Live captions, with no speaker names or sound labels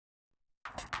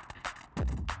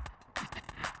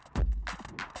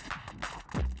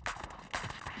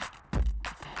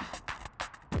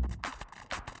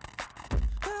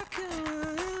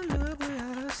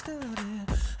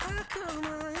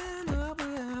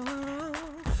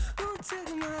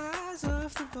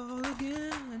fall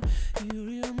again. You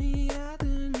reel me out,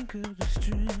 then you cut the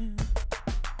string.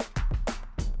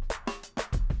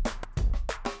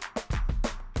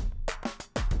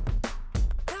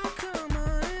 I come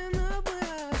on in the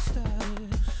way I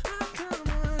started. I come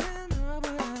on in the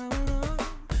way I went on.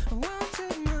 I won't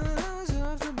take my eyes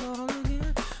off the ball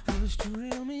again. First you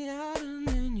reel me out, and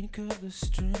then you cut the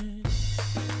string.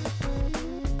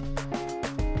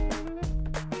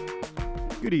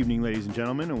 Good evening, ladies and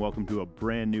gentlemen, and welcome to a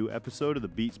brand new episode of the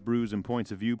Beats, Brews, and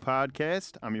Points of View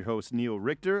podcast. I'm your host, Neil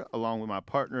Richter, along with my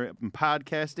partner in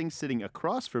podcasting, sitting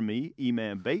across from me,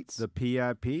 E-Man Bates. The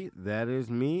PIP, that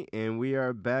is me, and we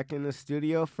are back in the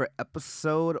studio for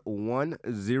episode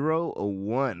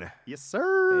 101. Yes,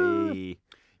 sir. Hey.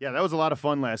 Yeah, that was a lot of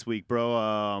fun last week,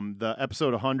 bro. The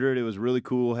episode 100, it was really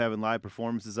cool having live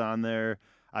performances on there.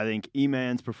 I think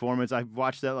E-Man's performance, I've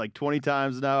watched that like 20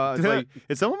 times now. It's like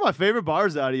it's some of my favorite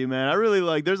bars out of you, man. I really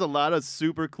like, there's a lot of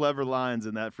super clever lines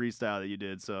in that freestyle that you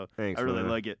did, so Thanks, I really man.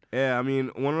 like it. Yeah, I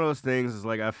mean, one of those things is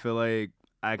like I feel like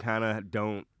I kind of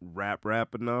don't rap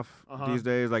enough these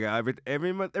days. Like everything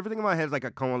in my head is like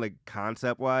a kind of like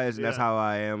concept-wise, and that's how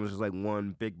I am. It's just like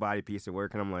one big body piece of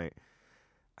work, and I'm like,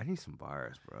 I need some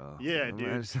bars, bro. Yeah,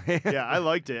 dude. Yeah, I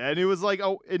liked it. And it was like,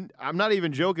 and I'm not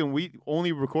even joking. We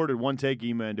only recorded one take,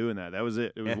 E-Man doing that. That was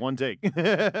it. It was one take.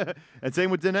 And same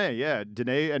with Danae. Yeah,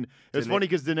 Danae. And it was funny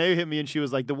because Danae hit me and she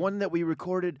was like, the one that we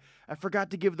recorded, I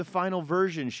forgot to give the final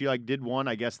version. She like did one,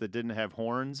 I guess, that didn't have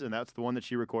horns. And that's the one that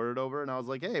she recorded over. And I was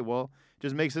like, hey, well,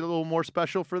 just makes it a little more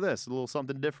special for this. A little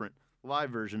something different.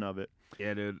 Live version of it.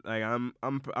 Yeah, dude. Like I'm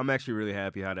actually really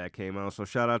happy how that came out. So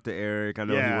shout out to Eric. I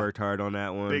know he worked hard on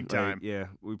that one. Big time. Yeah,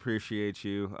 we appreciate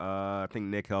you. I think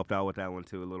Nick helped out with that one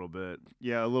too a little bit.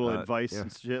 Yeah, a little advice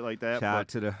and shit like that. Shout out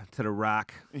to the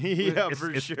Rock. Yeah, it's, for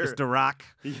it's, sure. It's the Rock.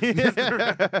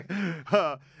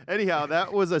 Anyhow,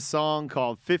 that was a song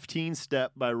called 15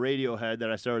 Step by Radiohead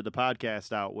that I started the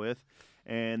podcast out with.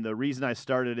 And the reason I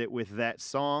started it with that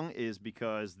song is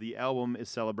because the album is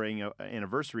celebrating an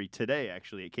anniversary today,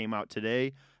 actually. It came out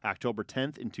today, October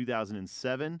 10th in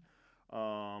 2007.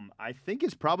 I think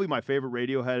it's probably my favorite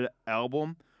Radiohead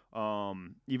album,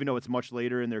 even though it's much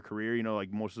later in their career. You know,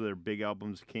 like most of their big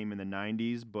albums came in the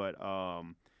 90s. But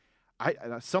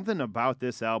something about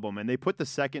this album, and they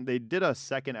did a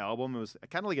second album. It was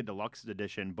kind of like a deluxe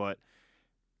edition, but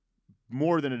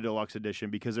more than a deluxe edition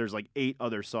because there's like 8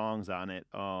 other songs on it.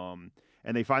 And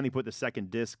they finally put the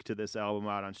second disc to this album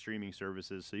out on streaming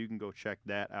services, so you can go check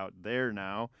that out there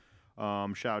now.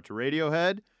 Shout out to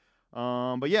Radiohead.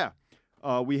 But yeah,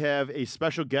 we have a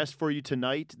special guest for you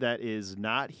tonight that is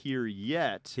not here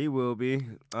yet. He will be. He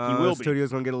will be.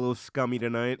 Studio's going to get a little scummy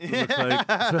tonight, it looks like.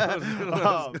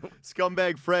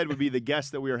 Scumbag Fred would be the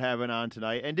guest that we are having on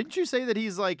tonight. And didn't you say that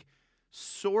he's like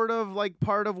sort of like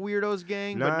part of Weirdo's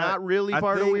gang, but not really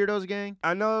part of Weirdo's gang?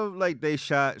 I know, like they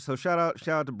shot. So shout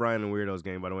out to Brian and Weirdo's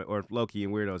gang, by the way, or Loki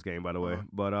and Weirdo's gang, by the way.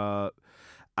 But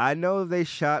I know they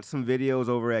shot some videos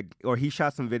he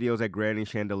shot some videos at Granny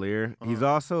Chandelier. He's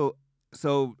also.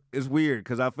 So it's weird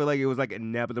because I feel like it was like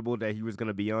inevitable that he was going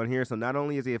to be on here. So not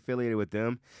only is he affiliated with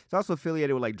them, he's also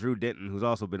affiliated with like Drew Denton, who's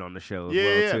also been on the show as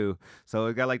well too. So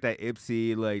it got like that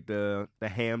Ipsy, like the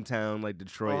Hamtown, like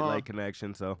Detroit like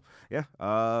connection. So yeah,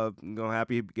 I'm gonna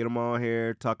happy to get him on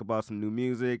here, talk about some new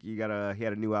music. He had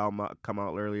a new album come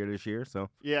out earlier this year. So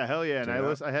yeah, hell yeah, and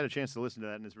I had a chance to listen to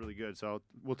that, and it's really good. So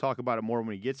we'll talk about it more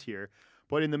when he gets here.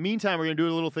 But in the meantime, we're gonna do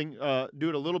it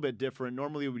a little bit different.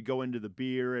 Normally we would go into the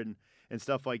beer and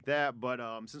stuff like that. But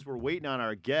since we're waiting on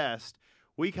our guest,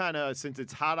 we kind of, since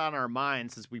it's hot on our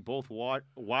minds, since we both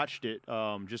watched it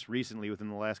just recently within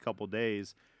the last couple of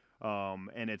days,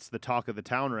 and it's the talk of the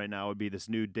town right now, would be this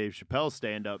new Dave Chappelle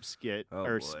stand-up skit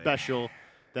special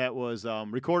that was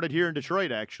recorded here in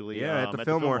Detroit, actually. Yeah, at the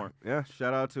Fillmore. Yeah,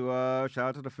 shout out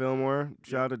to the Fillmore.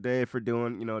 Shout out to Dave for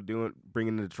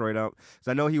bringing Detroit up.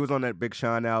 So I know he was on that Big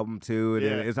Sean album too. And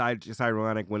it's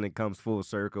ironic when it comes full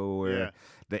circle where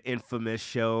the infamous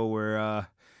show where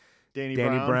Danny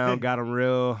Brown got him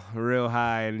real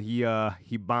high, and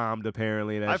he bombed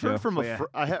apparently. I've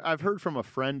heard from a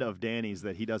friend of Danny's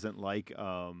that he doesn't like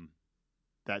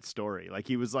that story. Like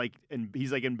he was like, and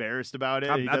he's like embarrassed about it.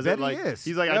 I bet he is.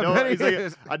 He's like, I know. He's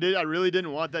like, I really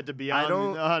didn't want that to be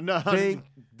on. I don't think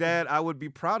that I would be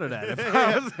proud of that if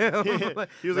I was him.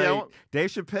 He was like,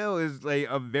 Dave Chappelle is like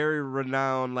a very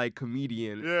renowned like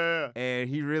comedian. Yeah. And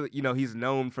he really, he's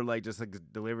known for like just like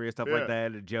delivery and stuff like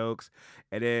that, and jokes.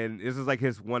 And then this is like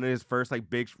one of his first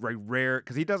like big, like rare,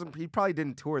 because he probably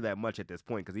didn't tour that much at this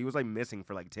point because he was like missing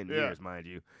for like 10 years, mind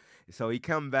you. So he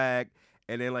come back.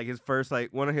 And then like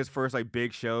one of his first like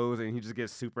big shows, and he just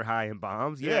gets super high and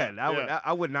bombs. Yeah,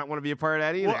 I would not want to be a part of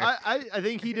that either. Well, I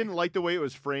think he didn't like the way it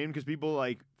was framed because people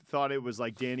like thought it was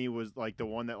like Danny was like the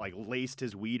one that like laced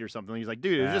his weed or something. He's like,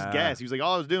 dude, it was just gas. He was like,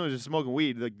 all I was doing was just smoking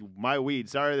weed, like my weed.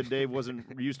 Sorry that Dave wasn't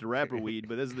used to rapper weed,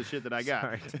 but this is the shit that I got.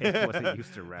 Sorry, Dave wasn't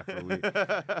used to rapper weed.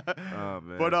 Oh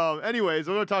man. But anyways,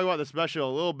 we're gonna talk about the special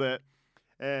a little bit.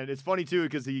 And it's funny, too,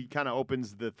 because he kind of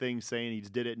opens the thing saying he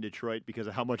did it in Detroit because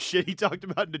of how much shit he talked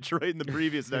about in Detroit in the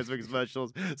previous Netflix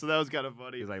specials. So that was kind of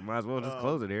funny. He's like, might as well just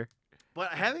close it here.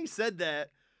 But having said that,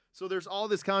 so there's all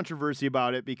this controversy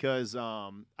about it because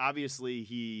obviously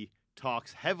he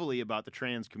talks heavily about the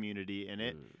trans community in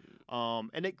it.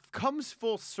 And it comes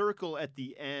full circle at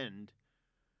the end.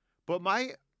 But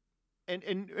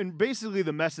and basically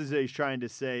the message that he's trying to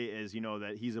say is,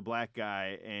 that he's a black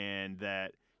guy and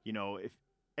that, if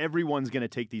everyone's going to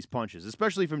take these punches,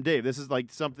 especially from Dave. This is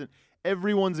like something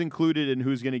everyone's included in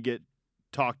who's going to get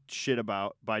talked shit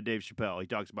about by Dave Chappelle. He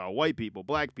talks about white people,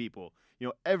 black people,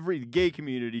 every gay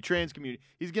community, trans community.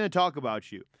 He's going to talk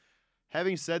about you.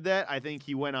 Having said that, I think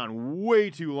he went on way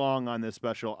too long on this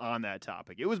special on that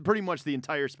topic. It was pretty much the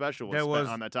entire special was spent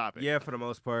on that topic. Yeah, for the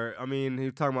most part. I mean, he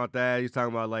was talking about that. He's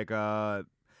talking about like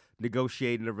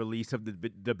negotiating the release of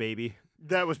the baby.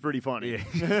 That was pretty funny.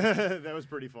 Yeah. That was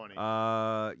pretty funny.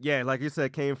 Yeah, like you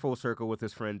said, came full circle with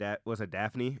his friend. Was it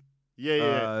Daphne?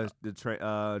 Yeah.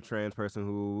 The trans person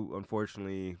who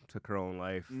unfortunately took her own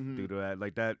life due to that.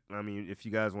 Like that. I mean, if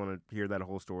you guys want to hear that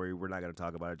whole story, we're not going to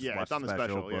talk about it. Just watch it's on the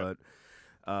special.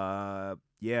 But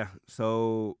yeah.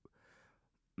 So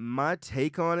my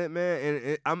take on it,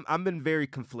 man, and I'm been very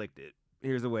conflicted.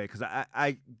 Here's the way, because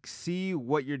I see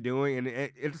what you're doing, and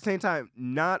at the same time,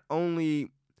 not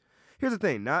only. Here's the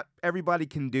thing, not everybody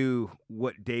can do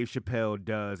what Dave Chappelle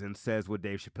does and says what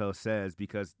Dave Chappelle says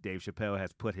because Dave Chappelle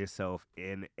has put himself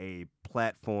in a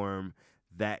platform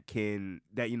that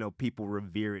people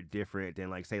revere it different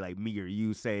than like say like me or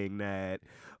you saying that,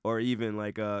 or even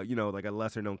like like a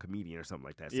lesser known comedian or something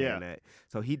like that saying that.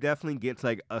 So he definitely gets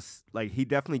like a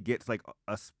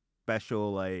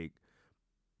special like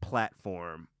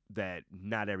platform that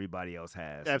not everybody else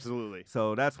has. Absolutely.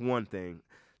 So that's one thing.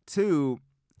 Two,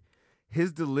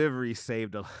 his delivery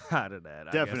saved a lot of that,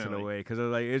 I guess, in a way. Because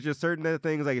it's just certain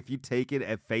things, like, if you take it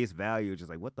at face value, it's just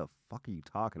like, what the fuck are you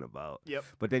talking about? Yep.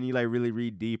 But then you, like, really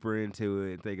read deeper into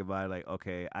it and think about it, like,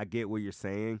 okay, I get what you're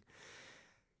saying.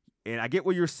 And I get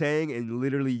what you're saying, and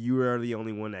literally you are the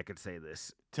only one that could say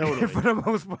this. Totally. For the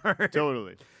most part.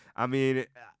 Totally. I mean,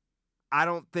 I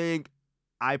don't think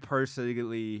I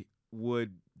personally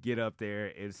would get up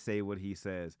there and say what he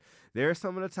says. There are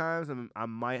some of the times I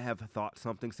might have thought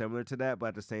something similar to that, but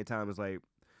at the same time, it's like,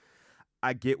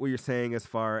 I get what you're saying as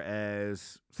far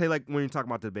as, say, like, when you're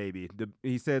talking about the baby.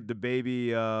 He said the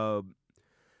baby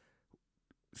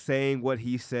saying what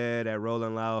he said at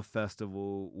Rolling Loud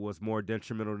Festival was more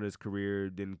detrimental to his career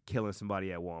than killing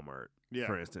somebody at Walmart,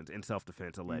 for instance, in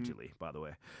self-defense, allegedly, by the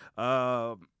way.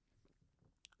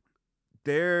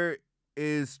 There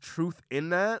is truth in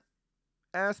that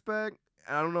aspect.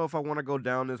 I don't know if I want to go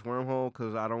down this wormhole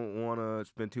because I don't want to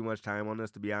spend too much time on this,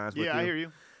 to be honest with you. Yeah, I hear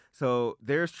you. So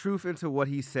there's truth into what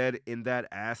he said in that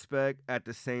aspect. At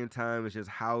the same time, it's just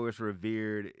how it's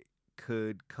revered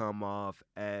could come off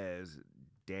as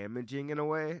damaging in a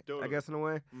way, I guess, in a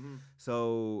way. Mm-hmm.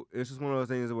 So it's just one of those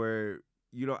things where,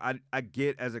 I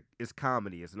get it's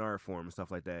comedy, it's an art form and stuff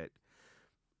like that.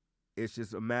 It's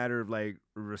just a matter of, like,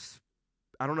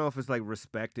 I don't know if it's like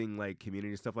respecting like community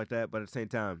and stuff like that, but at the same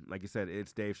time, like you said,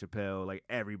 it's Dave Chappelle. Like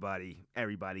everybody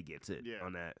gets it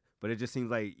on that. But it just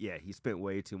seems like, he spent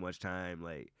way too much time.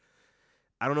 Like,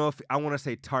 I don't know if I want to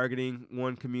say targeting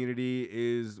one community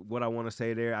is what I want to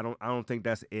say there. I don't think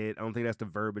that's it. I don't think that's the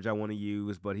verbiage I want to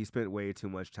use. But he spent way too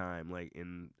much time like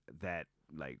in that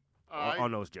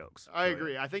on those jokes. I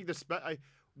agree. I think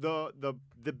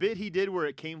the bit he did where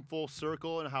it came full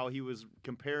circle and how he was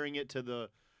comparing it to the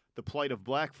plight of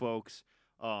black folks,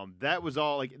 that was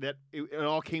all like that. It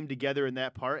all came together in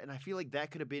that part, and I feel like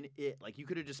that could have been it. Like you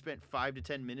could have just spent 5 to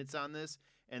 10 minutes on this,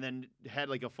 and then had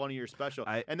like a funnier special.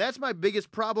 And that's my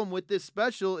biggest problem with this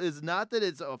special is not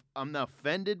that I'm not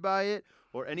offended by it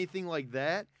or anything like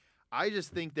that. I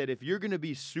just think that if you're gonna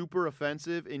be super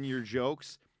offensive in your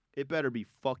jokes, it better be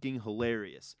fucking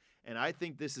hilarious. And I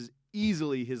think this is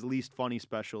easily his least funny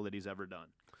special that he's ever done.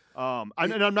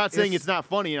 And I'm not saying it's not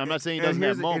funny, and I'm not saying he doesn't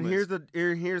have moments.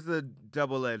 And here's the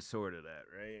double-edged sword of that,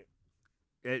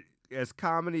 right? As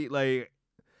comedy, like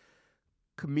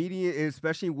comedian,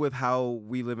 especially with how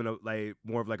we live in a like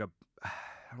more of like a,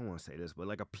 I don't want to say this, but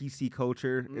like a PC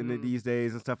culture in these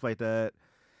days and stuff like that.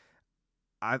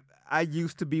 I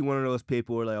used to be one of those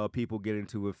people where like, oh, people getting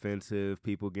too offensive,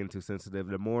 people getting too sensitive.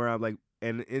 The more I'm like,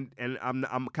 and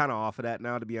I'm kind of off of that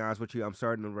now, to be honest with you. I'm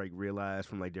starting to like realize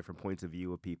from like different points of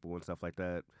view of people and stuff like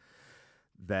that,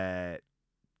 that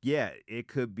yeah, it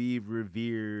could be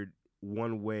revered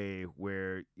one way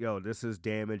where, yo, this is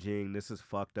damaging, this is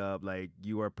fucked up, like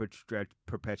you are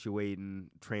perpetuating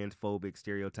transphobic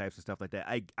stereotypes and stuff like that.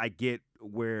 I get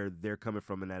where they're coming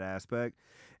from in that aspect.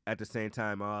 At the same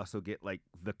time, I also get like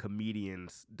the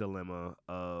comedian's dilemma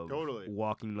of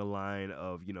walking the line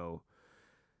of, you know,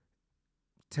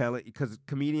 telling, because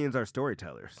comedians are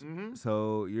storytellers. Mm-hmm.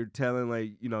 So you're telling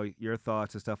like, you know, your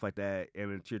thoughts and stuff like that,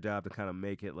 and it's your job to kind of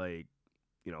make it like,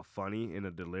 you know, funny in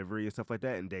a delivery and stuff like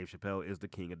that. And Dave Chappelle is the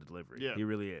king of the delivery. Yeah. He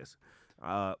really is.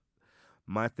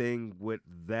 My thing with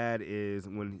that is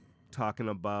when talking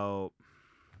about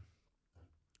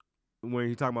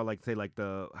like, say like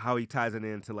how he ties it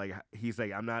into like, he's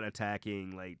like, I'm not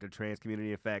attacking like the trans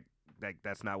community. In fact, like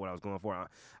that's not what I was going for.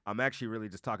 I'm actually really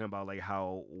just talking about like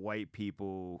how white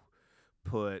people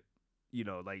put, you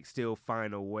know, like still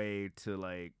find a way to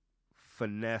like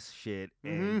finesse shit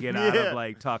and get out of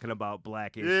like talking about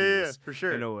black issues for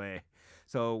sure, in a way.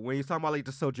 So when you're talking about like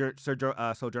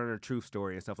the Sojourner Truth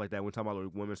story and stuff like that, when talking about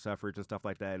like women's suffrage and stuff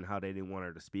like that and how they didn't want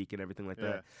her to speak and everything like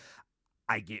that,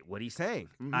 I get what he's saying.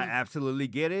 I absolutely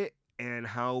get it. And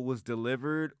how it was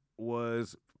delivered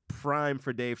was prime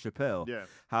for Dave Chappelle. Yeah.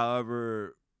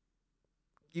 However,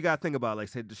 you got to think about, like,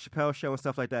 say, the Chappelle Show and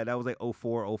stuff like that. That was like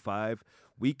 04, 05.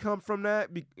 We come from that.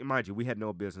 Mind you, we had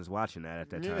no business watching that at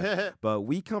that time. But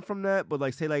we come from that. But,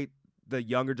 like, say, like, the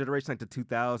younger generation, like the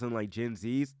 2000, like Gen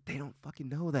Zs, they don't fucking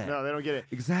know that. No, they don't get it.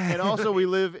 Exactly. And also, we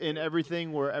live in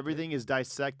everything where everything is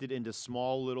dissected into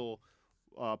small little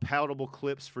palatable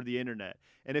clips for the internet.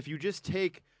 And if you just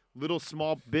take little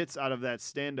small bits out of that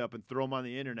stand-up and throw them on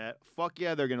the internet, fuck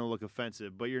yeah, they're going to look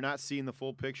offensive. But you're not seeing the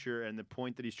full picture and the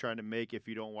point that he's trying to make if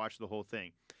you don't watch the whole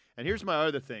thing. And here's my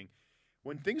other thing.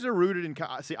 When things are rooted in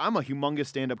see, I'm a humongous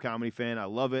stand-up comedy fan. I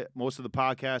love it. Most of the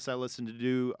podcasts I listen to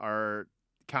do are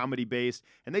comedy-based,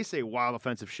 and they say wild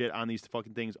offensive shit on these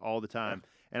fucking things all the time.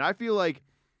 And I feel like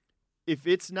if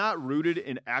it's not rooted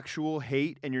in actual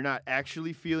hate and you're not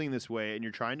actually feeling this way and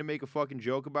you're trying to make a fucking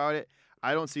joke about it,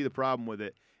 I don't see the problem with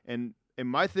it. And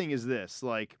my thing is this,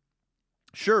 like,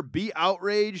 sure, be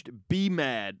outraged, be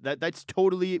mad. That's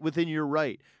totally within your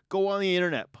right. Go on the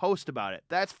internet, post about it.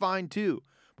 That's fine too.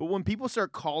 But when people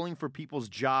start calling for people's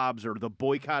jobs or the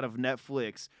boycott of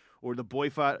Netflix or the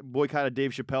boycott of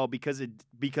Dave Chappelle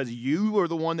because you are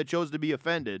the one that chose to be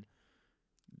offended,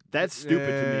 that's stupid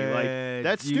to me. Like,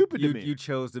 that's stupid to me. You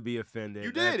chose to be offended.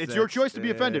 You did. It's your choice to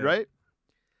be offended, right?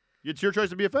 It's your choice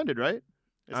to be offended, right?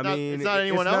 It's not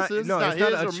anyone else's. No, it's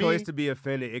not a choice me. to be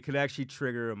offended. It could actually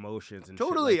trigger emotions and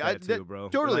totally. shit like that too, bro.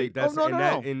 Totally. Like that's, no.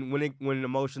 And when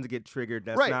emotions get triggered,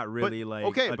 that's not really like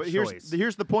a but choice.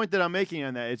 Here's the point that I'm making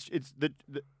on that. It's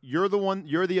you're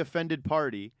the offended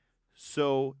party,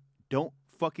 so don't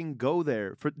fucking go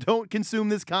there. Don't consume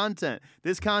this content.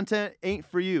 This content ain't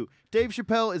for you. Dave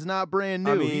Chappelle is not brand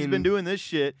new. He's been doing this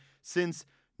shit since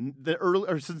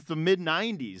since the mid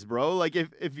 90s, bro. Like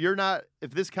if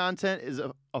this content is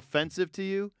offensive to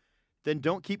you, then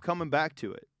don't keep coming back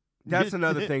to it. That's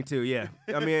another thing too. Yeah.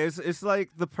 I mean, it's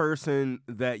like the person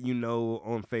that you know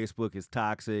on Facebook is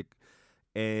toxic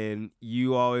and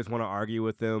you always want to argue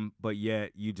with them, but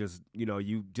yet you just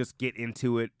get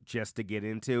into it just to get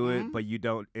into it, but you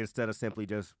don't, instead of simply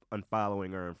just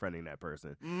unfollowing or unfriending that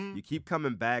person. You keep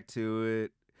coming back to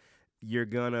it. You're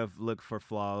going to look for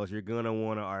flaws. You're going to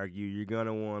want to argue. You're going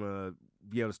to want to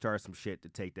be able to start some shit to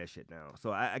take that shit down.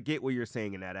 So I get what you're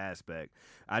saying in that aspect.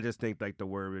 I just think like the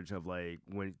wordage of like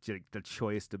when the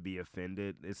choice to be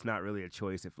offended, it's not really a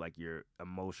choice if like your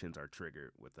emotions are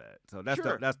triggered with that. So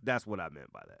that's what I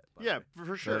meant by that. Yeah,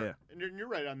 for sure. So, yeah. And you're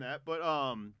right on that. But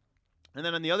and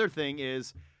then on the other thing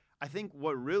is, I think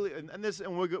what really and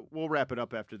we'll wrap it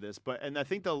up after this. And I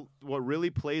think what really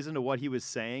plays into what he was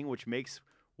saying, which makes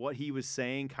what he was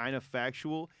saying kind of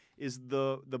factual, is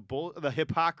the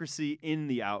hypocrisy in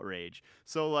the outrage.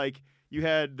 So like you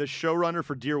had the showrunner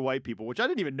for Dear White People, which I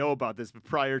didn't even know about this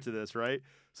prior to this, right?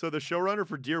 So the showrunner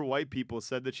for Dear White People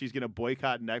said that she's going to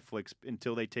boycott Netflix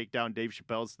until they take down Dave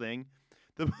Chappelle's thing,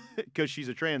 because she's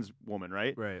a trans woman,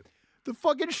 right? Right. The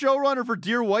fucking showrunner for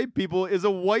Dear White People is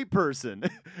a white person.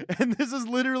 And this is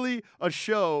literally a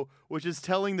show which is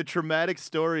telling the traumatic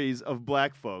stories of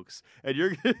black folks. And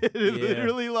you're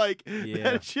literally like,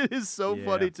 that shit is so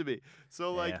funny to me.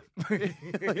 So like,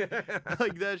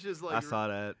 like that's just like, I saw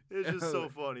that. It's just so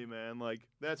funny, man. Like,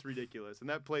 that's ridiculous. And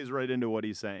that plays right into what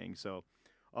he's saying. So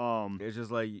it's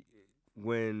just like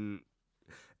when,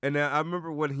 And I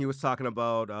remember when he was talking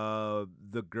about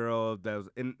the girl that was,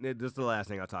 and this is the last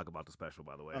thing I'll talk about the special,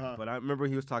 by the way. But I remember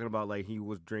he was talking about like he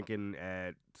was drinking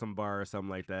at some bar or something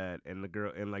like that, and the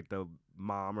girl, and like the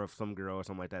mom of some girl or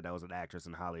something like that was an actress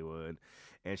in Hollywood,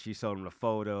 and she showed him the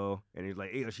photo, and he's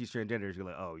like, "Hey, she's transgender." She's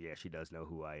like, "Oh yeah, she does know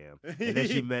who I am." And then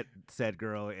she met said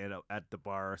girl at the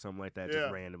bar or something like that,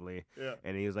 just randomly. Yeah.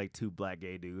 And he was like 2 black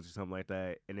gay dudes or something like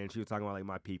that, and then she was talking about like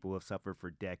my people have suffered for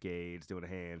decades doing the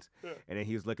hands, and then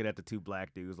he was looking at the 2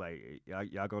 black dudes like,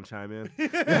 y'all gonna chime in?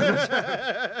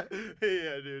 Yeah,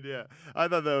 dude. Yeah, I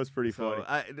thought that was pretty funny.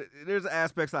 There's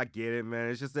aspects I get it, man.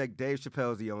 It's just like Dave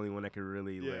Chappelle's the only one that can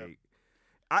really like.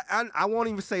 I won't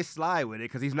even say slide with it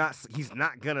because he's not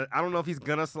gonna. I don't know if he's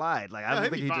gonna slide. Like I don't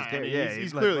think he just cares. Yeah,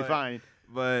 he's clearly fine.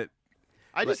 But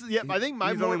I think he's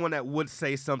the only one that would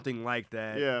say something like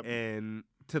that. Yeah. And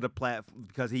to the platform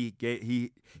because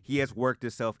he has worked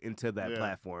himself into that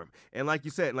platform. And like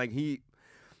you said, like he.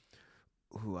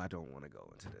 Ooh, I don't want to go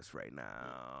into this right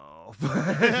now.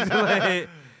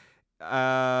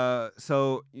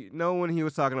 So when he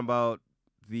was talking about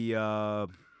the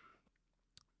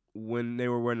when they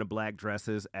were wearing the black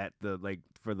dresses at the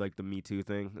for the Me Too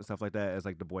thing and stuff like that as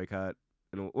like the boycott.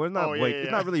 Or not it's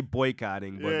not really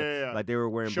boycotting, but like they were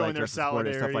wearing showing black dresses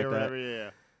and stuff like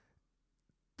that.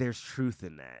 There's truth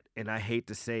in that, and I hate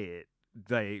to say it.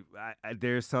 Like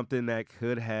there's something that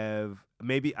could have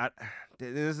maybe.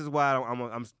 This is why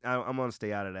I'm gonna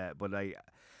stay out of that. But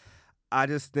I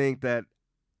just think that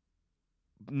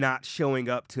not showing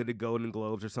up to the Golden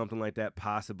Globes or something like that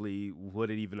possibly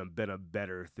would have even been a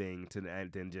better thing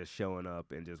than just showing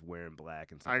up and just wearing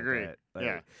black and stuff. I agree. Like that. Like,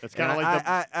 yeah, it's kind of like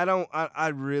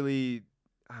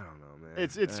I don't know, man.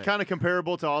 It's kind of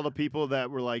comparable to all the people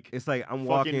that were like, it's like I'm fucking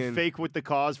walking fake with the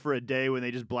cause for a day when they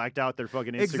just blacked out their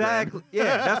fucking Instagram. Exactly.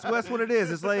 Yeah, that's what it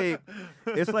is. It's like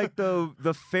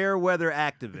the fair weather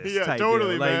activist type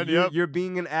totally, deal. Like man. You're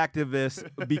being an activist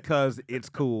because it's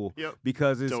cool,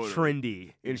 because it's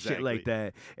trendy and shit like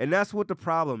that. And that's what the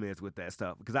problem is with that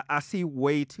stuff. Because I see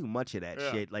way too much of that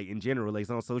shit, like in general, like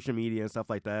on social media and stuff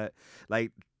like that.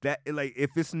 Like that, like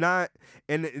if it's not,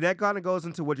 and that kind of goes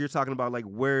into what you're talking about, like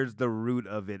where's the root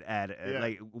of it at?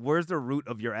 Like where's the root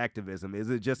of your activism? Is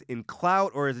it just in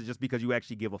clout, or is it just because you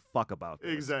actually give a fuck about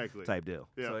this? Exactly. Type deal.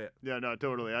 Yeah. So, yeah, no,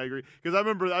 totally. I agree. Because I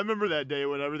remember that day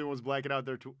when everyone was blacking out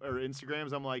their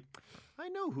Instagrams. I'm like, I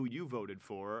know who you voted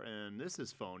for, and this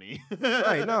is phony.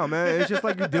 Right? No, man. It's just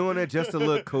like you're doing it just to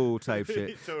look cool, type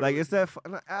shit. Totally. Like it's that,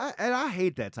 and I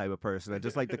hate that type of person.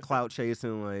 Just like the clout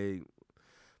chasing, like.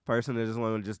 Person that just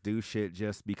want to just do shit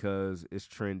just because it's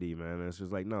trendy, man. And it's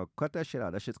just like, no, cut that shit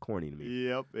out. That shit's corny to me.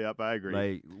 Yep, I agree.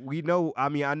 Like, we know, I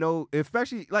know,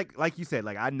 especially, like you said,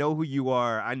 like, I know who you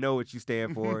are. I know what you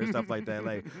stand for and stuff like that.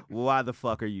 Like, why the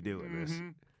fuck are you doing this?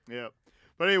 Yep.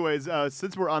 But anyways,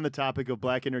 since we're on the topic of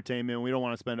black entertainment, we don't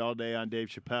want to spend all day on Dave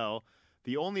Chappelle.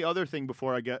 The only other thing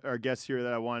before I get our guests here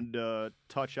that I wanted to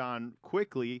touch on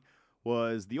quickly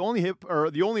was the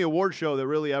only award show that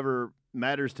really ever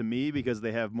matters to me because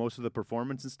they have most of the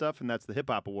performance and stuff, and that's the Hip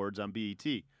Hop Awards on BET,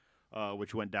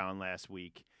 which went down last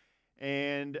week.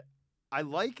 And I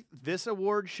like this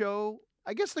award show.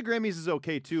 I guess the Grammys is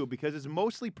okay too because it's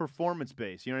mostly performance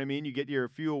based. You know what I mean? You get your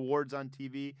few awards on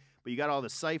TV, but you got all the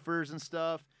ciphers and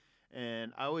stuff.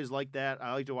 And I always like that.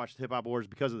 I like to watch the Hip Hop Awards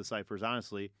because of the ciphers,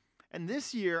 honestly. And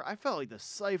this year, I felt like the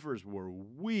ciphers were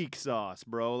weak sauce,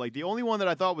 bro. Like the only one that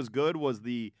I thought was good was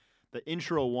the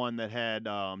intro one that had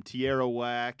Tierra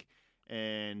Whack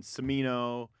and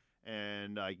Semino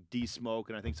and like D Smoke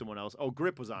and I think someone else. Oh,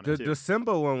 Grip was on it too. The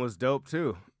Simba one was dope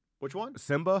too. Which one?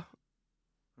 Simba.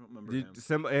 I don't remember him.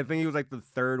 Simba. I think he was like the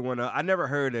third one. I never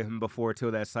heard of him before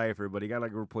till that cipher, but he got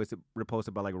like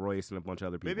reposted by like Royce and a bunch of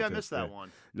other people. Maybe I missed that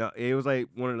one. No, it was like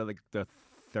one of the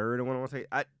third one. I want to say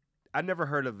I never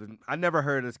heard of him. I never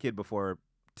heard of this kid before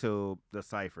till the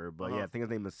cipher, but yeah, I think his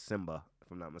name is Simba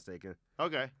if I'm not mistaken.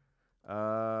 Okay.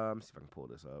 Let me see if I can pull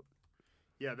this up.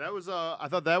 Yeah, that was. I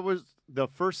thought that was the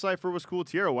first cipher was cool.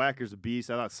 Tierra Whacker's a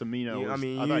beast. I thought Semino.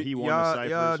 I thought he won the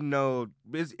ciphers. Y'all know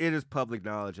it is public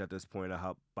knowledge at this point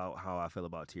about how I feel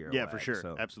about Tierra. Yeah, Whack, for sure,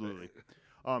 so. Absolutely.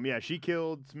 Yeah, she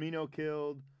killed. Semino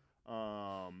killed.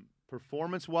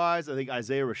 Performance wise, I think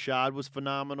Isaiah Rashad was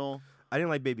phenomenal. I didn't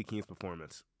like Baby Keem's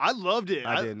performance. I loved it.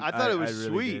 I didn't. I thought it was really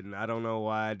sweet. Didn't. I don't know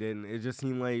why I didn't. It just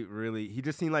seemed like really. He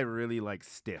just seemed like really like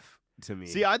stiff to me.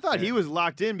 See, I thought he was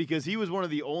locked in because he was one of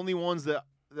the only ones that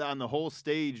on the whole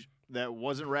stage that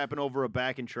wasn't rapping over a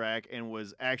backing track and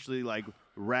was actually like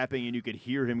rapping and you could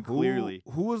hear him clearly.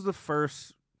 Who was the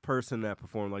first person that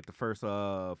performed? Like the first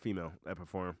female that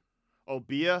performed? Oh,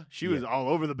 Bia? She was all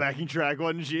over the backing track,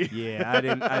 wasn't she? Yeah, I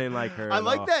didn't like her. I at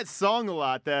like all. that song a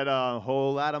lot, that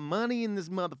whole lot of money in this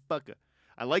motherfucker.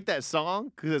 I like that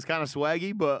song because it's kind of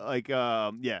swaggy, but like,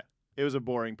 yeah, it was a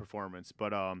boring performance.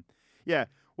 But yeah,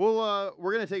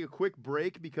 we're gonna take a quick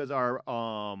break because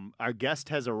our guest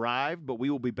has arrived, but we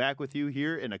will be back with you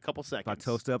here in a couple seconds. I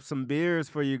toast up some beers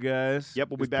for you guys. Yep,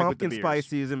 we'll be It's back with the pumpkin spice beers.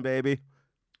 season, baby.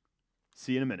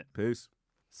 See you in a minute. Peace.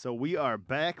 So we are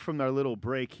back from our little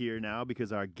break here now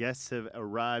because our guests have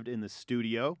arrived in the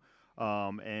studio.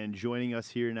 And joining us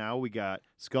here now, we got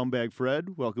Scumbag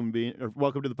Fred. Welcome to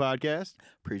the podcast.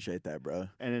 Appreciate that, bro.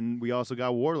 And then we also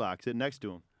got Worlockk sitting next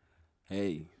to him.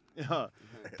 Hey.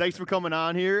 Thanks for coming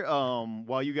on here.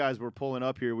 While you guys were pulling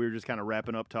up here, we were just kind of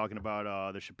wrapping up talking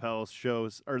about the Chappelle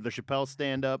shows or the Chappelle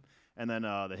stand-up and then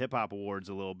the Hip Hop Awards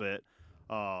a little bit.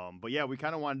 But yeah, we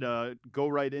kind of wanted to go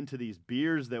right into these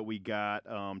beers that we got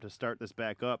to start this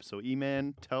back up. So,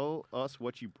 E-Man, tell us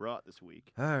what you brought this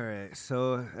week. All right.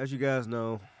 So, as you guys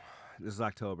know, this is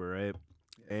October, right?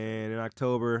 And in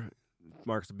October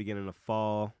marks the beginning of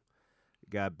fall.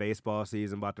 Got baseball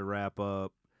season about to wrap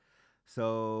up.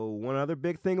 So, one other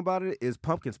big thing about it is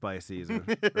pumpkin spice season,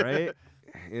 right?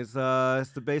 It's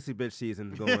the basic bitch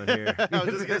season going here. I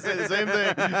was just gonna say the same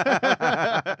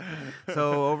thing.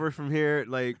 So over from here,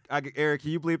 like Eric,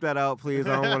 can you bleep that out, please?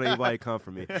 I don't want anybody to come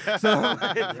for me.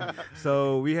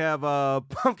 So we have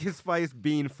pumpkin spice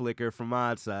bean flicker from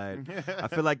my side. I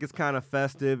feel like it's kind of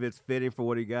festive. It's fitting for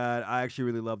what he got. I actually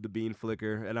really love the bean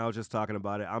flicker, and I was just talking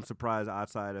about it. I'm surprised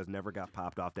Outside has never got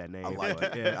popped off that name. I like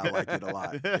it. Yeah. I like it a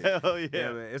lot. Hell yeah.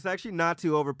 Yeah, man. It's actually not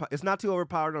too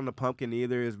overpowered on the pumpkin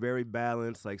either. It's very balanced.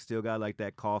 Like still got like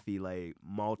that coffee like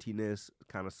maltiness,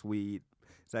 kind of sweet.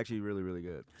 It's actually really, really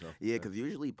good. So, Yeah, because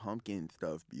usually pumpkin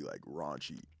stuff be like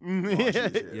raunchy.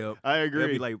 Yep. I agree.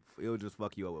 It'll be like it'll just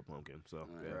fuck you up with pumpkin. So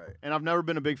yeah. Right. And I've never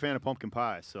been a big fan of pumpkin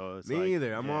pie, so it's Me like,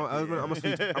 either. I'm a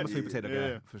sweet potato guy.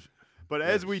 Yeah. For sure. But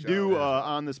as we do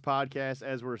on this podcast,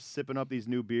 as we're sipping up these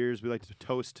new beers, we like to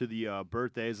toast to the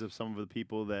birthdays of some of the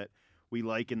people that we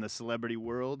like in the celebrity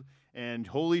world. And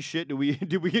holy shit, did we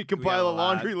compile a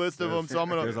laundry list of them? So I'm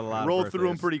There's a gonna lot of roll through them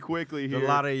birthdays. pretty quickly here. There's a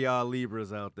lot of y'all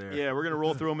Libras out there. Yeah, we're gonna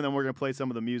roll through them, and then we're gonna play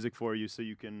some of the music for you, so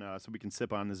you can so we can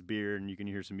sip on this beer and you can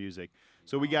hear some music.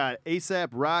 So we got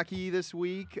ASAP Rocky this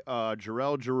week,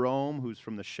 Jarrell Jerome, who's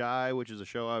from The Chi, which is a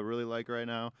show I really like right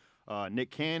now. Nick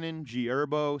Cannon, G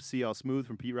Herbo, CL Smooth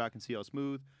from Pete Rock and CL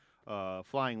Smooth,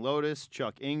 Flying Lotus,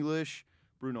 Chuck English,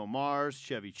 Bruno Mars,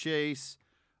 Chevy Chase,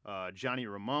 Johnny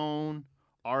Ramone.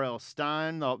 R.L.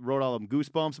 Stein wrote all them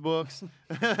Goosebumps books.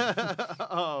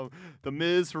 The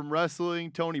Miz from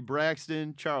wrestling, Tony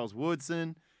Braxton, Charles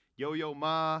Woodson, Yo-Yo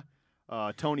Ma,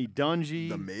 Tony Dungy.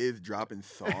 The Miz dropping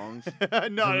songs.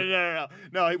 No.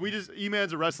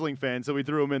 E-Man's a wrestling fan, so we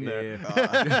threw him in there.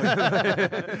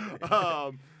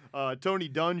 Tony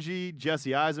Dungy,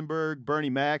 Jesse Eisenberg,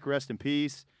 Bernie Mac, rest in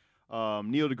peace.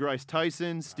 Neil deGrasse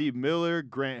Tyson, Steve Miller,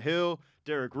 Grant Hill,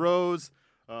 Derrick Rose,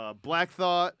 Black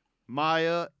Thought,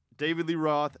 Maya, David Lee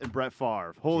Roth, and Brett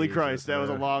Favre. Holy Jesus, Christ, that was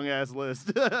a man. long-ass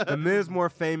list. The Miz more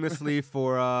famously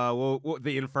for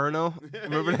the Inferno.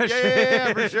 Remember that shit?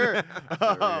 Yeah, for sure.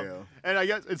 For real. And I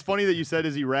guess it's funny that you said,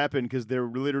 is he rapping? Because there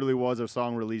literally was a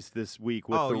song released this week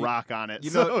with The Rock on it.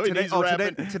 You know, So today, he's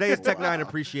rapping. today is Tech 9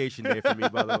 Appreciation Day for me,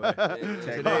 by the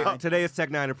way. Today is Tech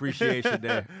 9 Appreciation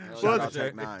Day. Shout out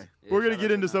Tech 9. We're going to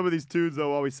get into some of these tunes,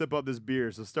 though, while we sip up this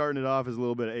beer. So starting it off is a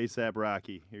little bit of ASAP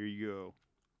Rocky. Here you go.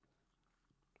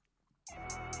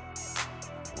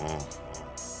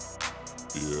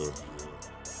 Yeah.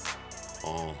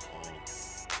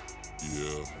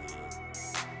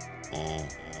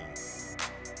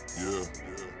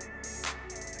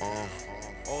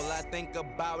 All I think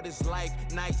about is life,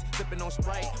 nights, sipping on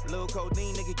Sprite. Lil'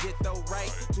 codeine, nigga, get though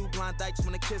right. Two blind dykes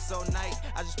wanna kiss all night.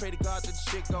 I just pray to God that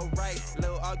the shit go right.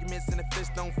 Little arguments and the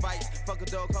fist don't fight. Fuck a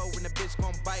dog hoe when the bitch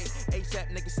gon' bite.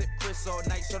 ASAP nigga sip Chris all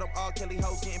night. Shut up all Kelly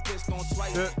hoes getting pissed on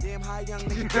twice. Damn high young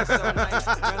nigga kiss all night.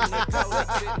 Young nigga cold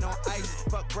like sitting on ice.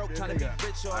 Fuck broke tryna be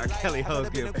rich all night. Kelly hoes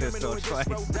getting pissed on twice.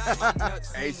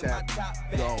 ASAP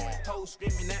going.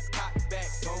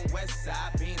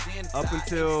 Up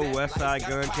until West Side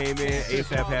Gun came in,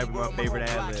 ASAP had my favorite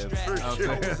ad-lib.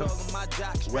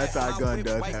 West Side Gun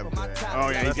does have a good ad. Oh,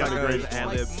 yeah, he's got the greatest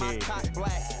ad-lib king.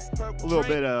 A little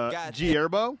bit of G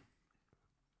Herbo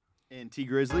and T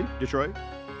Grizzly, Detroit.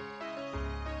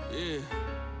 Yeah.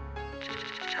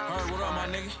 Heard what up, my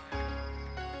nigga?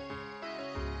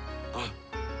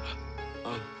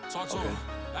 Talk to him.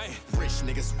 Hey. Rich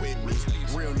niggas with me,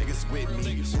 real niggas with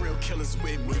me, real killers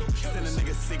with me. Send a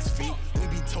nigga 6 feet, we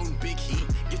be toting big heat.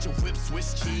 Get your whip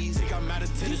Swiss cheese. Think I'm out of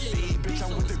Tennessee, bitch,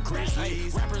 I'm with the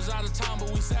Grizzlies. Rappers out of town,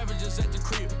 but we savages at the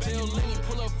crib. Tell Lenny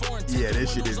pull up foreign. Yeah,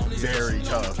 this shit is very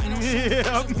tough.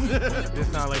 Yep. This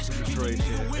sound like some Detroit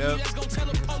shit. Yep. That's gonna tell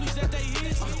the police that they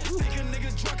hit. Think a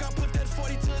nigga drunk, I put that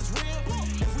 40 to his rib.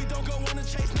 If we don't go on a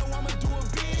chase, no, I'ma do a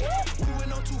big. We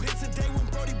went on 2 hits a day when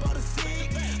Brody bought a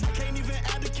cig. I can't even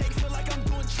advocate, feel like I'm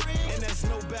doing tricks. And that's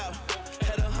no doubt.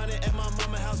 Had 100 at my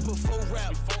mama house before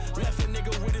rap. Left a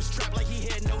nigga with his strap like he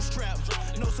had no strap.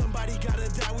 Know somebody gotta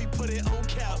die, we put it on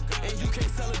cap. And you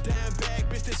can't sell a damn bag,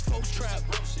 bitch, this folks trap.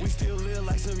 We still live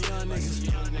like some young niggas.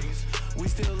 We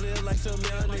still live like some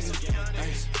young niggas.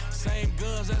 Ay, same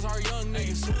guns as our young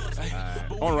niggas. Ay,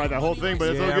 I want to write that whole thing, but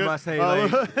it's Yeah, so good. I'm about to say,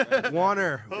 like,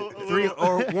 Warner,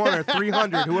 Warner,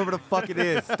 300, whoever the fuck it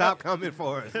is, stop coming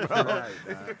for us, bro.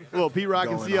 Little Pete Rock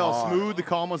and Going CL hard. Smooth to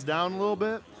calm us down a little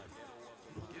bit.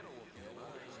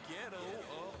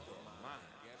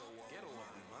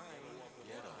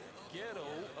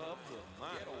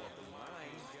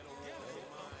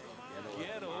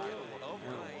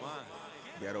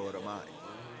 Ghetto of the mind.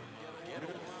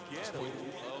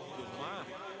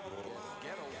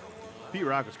 Pete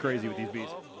Rock was crazy with these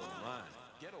beats.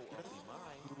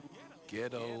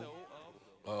 Ghetto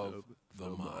of the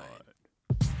mind.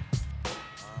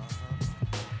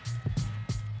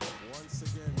 Once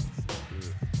again,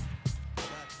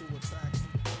 back to attack.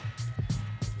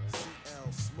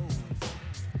 CL Smooth.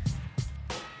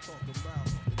 Talking about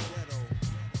the ghetto.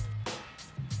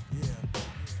 Yeah.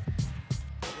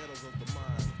 Ghettos of the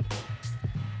mind.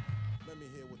 Let me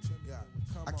hear what you got.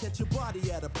 Come I on. catch your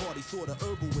body at a party, sorta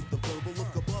herbal with the verbal.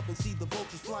 Look above and see the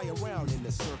vultures fly around in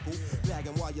a circle.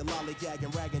 Bagging while you're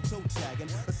lollygagging, ragging, toe tagging.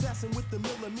 Assassin with the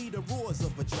millimeter roars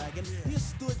of a dragon. Here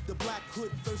stood the black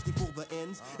hood, thirsty for the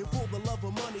ends. And for the love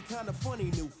of money, kinda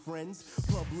funny new friends.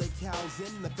 Public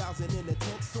housing, 1,000 in a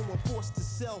tent. So I'm forced to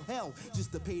sell hell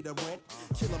just to pay the rent.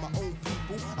 Killing my own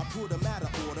people, I put them out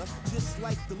of order. Just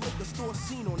like the liquor store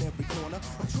scene on every corner.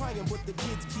 I'm trying, but the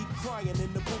kids keep crying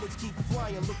and the bullets keep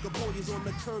flying. Look, the boy is on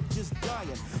the curb just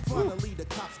dying. Finally, the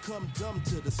cops come dumb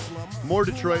to the slum. More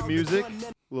Detroit music.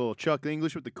 Little Chuck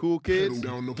English with the cool kids.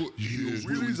 Down the foothills,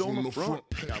 wheelies on the front.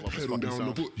 I love this Pedal fucking down song.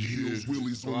 the foothills,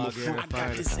 wheelies on the front. I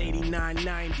got this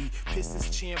 8990 Pistons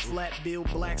chin flat bill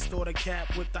black starter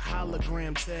cap with the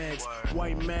hologram tags,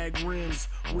 white mag rims,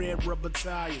 red rubber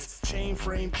tires, chain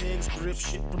frame pegs, grip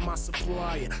shit from my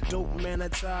supplier, dope man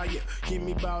attire. Give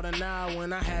me about an hour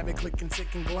and I have it clicking,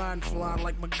 ticking, gliding, flying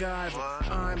like MacGyver.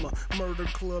 I'm a murder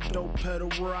club dope pedal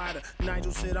rider.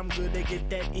 Nigel said I'm good, they get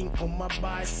that ink on my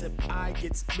bicep. I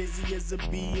get busy as a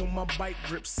bee on my bike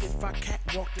grips. If I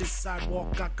catwalk this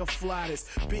sidewalk, I can fly this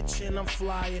bitch and I'm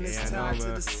flying. It's tied to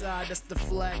the side, that's the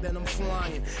flag that I'm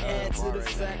flying. Add to the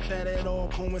fact that it all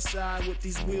coincide with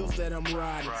these wheels that I'm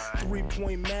riding.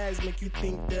 3-point mags make you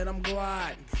think that I'm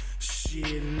gliding.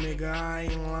 Shit, nigga, I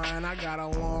ain't lying. I got a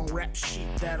long rap sheet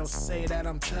that'll say that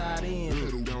I'm tied in.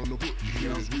 Pedal down the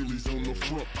foothills, wheelies on the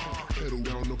front. Pedal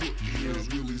down the foothills,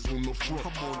 wheelies on the front.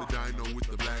 I'm on the dyno with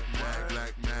the black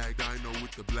mag, dyno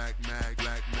with the black mag,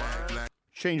 black.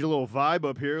 Change a little vibe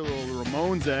up here, a little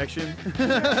Ramones action.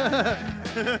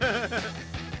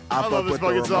 I love this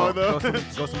fucking song though.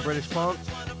 Go some British punk.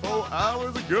 4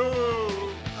 hours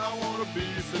ago, I wanna be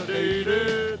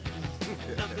sedated.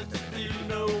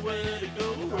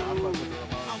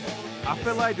 I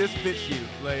feel like this fits you,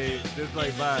 like this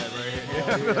like vibe right here.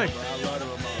 I feel like I love the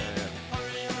Ramones.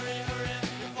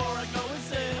 Before I go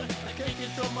insane, I can't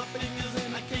control my fingers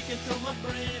and I can't control my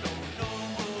brain.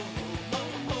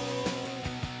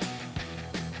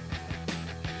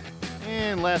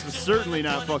 And last but certainly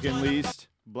not fucking least,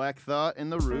 Black Thought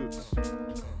and the Roots.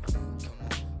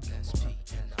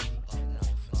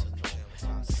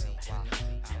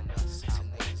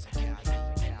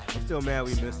 I'm still mad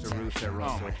we missed the Roots at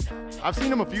Russell. I've seen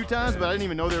them a few times, but I didn't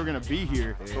even know they were gonna be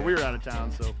here. Yeah. But we were out of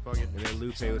town, so fuck it. And then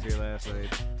Lupe was here last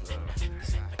night.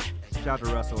 Shout out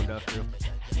to Russell Industrial.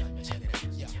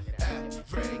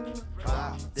 Everybody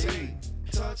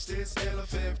touch this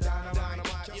elephant dynamite.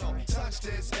 Yo, touch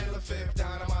this elephant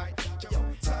dynamite. Yo,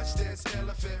 touch this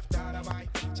elephant dynamite.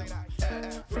 Check it out.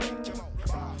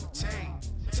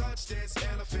 Touch this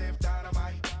elephant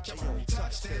dynamite. Come on,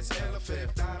 touch this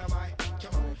elephant dynamite.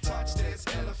 Come on, touch this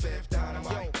elephant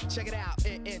dynamite. Yo, check it out.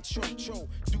 Intro.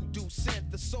 Do sent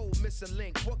the soul missing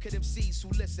link. What could MCs who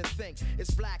listen think?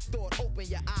 It's Black Thought. Open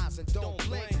your eyes and don't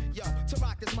blink. Yo, to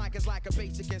rock this mic is like a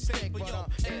basic instinct, but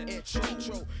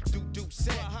intro. Do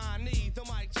sent. I need the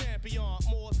mic champion,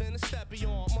 more than a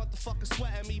steppy-on. Motherfucker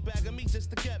sweating me, begging me just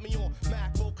to get me on.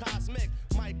 Macro Cosmic,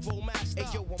 Micro Master.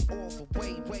 Hey yo, I'm all the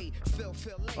way. Feel.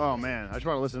 Oh man, I just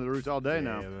want to listen to the Roots all day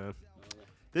now. Yeah, man.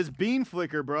 This bean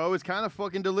flicker, bro, is kind of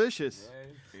fucking delicious.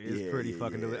 It's pretty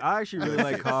fucking yeah. delicious. I actually really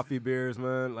like coffee beers,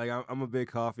 man. Like I'm a big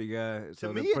coffee guy.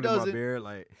 So me, to it put in my doesn't- beer,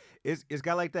 like it's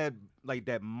got like that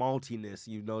maltiness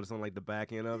you notice on like the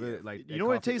back end of it. Like You know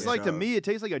what it tastes like to me? It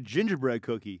tastes like a gingerbread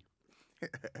cookie.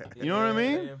 You know what I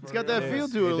mean? It's got that feel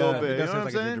to it a little bit. It You does know what taste I'm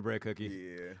like a saying? gingerbread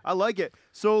cookie. Yeah. I like it.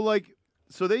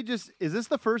 So they just is this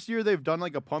the first year they've done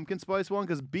like a pumpkin spice one?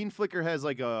 Because Bean Flicker has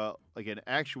like an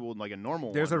actual like a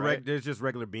normal There's one. Right? there's just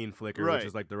regular bean flicker, Right. which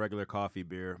is like the regular coffee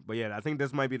beer. But yeah, I think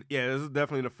this might be this is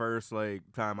definitely the first like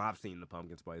time I've seen the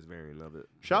pumpkin spice variant of it.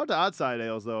 Shout out to Outside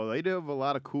Ales though. They do have a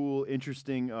lot of cool,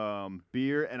 interesting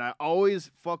beer, and I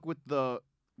always fuck with the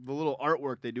little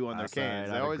artwork they do on their cans.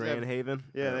 They always Grand have Haven.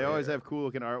 Yeah, they always have cool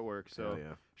looking artwork. So Hell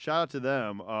yeah. shout out to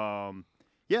them.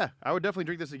 Yeah, I would definitely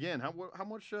drink this again. How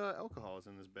much alcohol is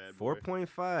in this bad boy?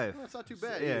 4.5. Oh, it's not too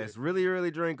bad. Yeah, either. it's really, really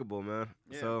drinkable, man.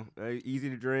 Yeah. So easy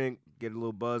to drink, get a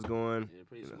little buzz going. Yeah,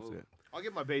 pretty That's smooth. it. I'll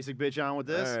get my basic bitch on with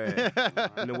this. All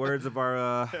right. In the words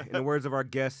of our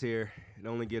guests here, it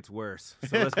only gets worse.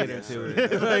 So let's get into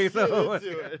it. Like,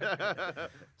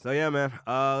 so yeah, man.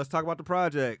 Let's talk about the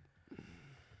project.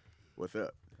 What's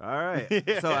up? All right.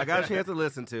 So I got a chance to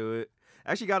listen to it.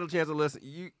 Actually, got a chance to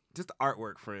listen. Just the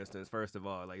artwork, for instance, first of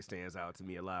all, like stands out to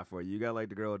me a lot for you. You got like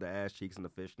the girl with the ass cheeks and the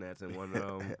fishnets and one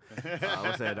of them.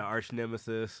 What's that? The arch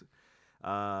nemesis.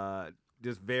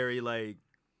 Just very like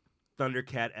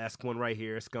Thundercat-esque one right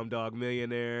here. Scumdog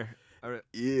Millionaire.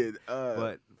 Yeah.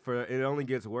 But it only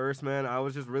gets worse, man. I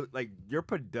was just really like your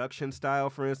production style,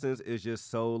 for instance, is just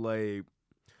so like.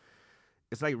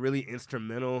 It's like really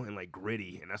instrumental and like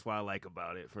gritty, and that's what I like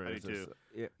about it. For instance,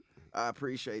 yeah, I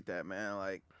appreciate that, man.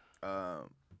 Like,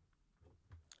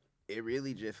 it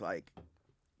really just like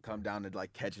come down to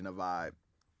like catching a vibe,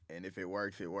 and if it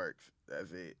works, it works.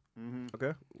 That's it. Mm-hmm.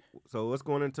 Okay, so what's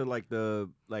going into like the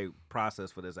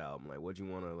process for this album? Like, what you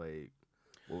want to like?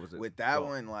 What was it? With that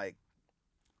one, like,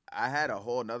 I had a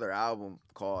whole nother album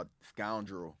called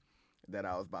Scoundrel that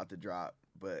I was about to drop,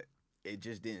 but it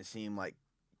just didn't seem like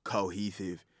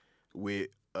cohesive with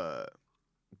the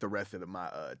rest of my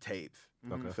tapes.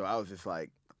 Okay. So I was just like,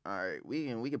 all right, we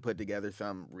can put together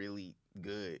something really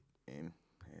good, and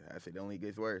I said it only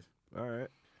gets worse. All right.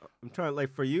 I'm trying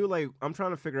like for you like I'm trying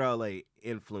to figure out like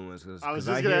influences. I was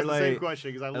just gonna ask the same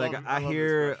question because I love. I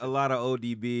hear a lot of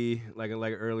ODB like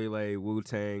early like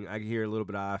Wu-Tang. I can hear a little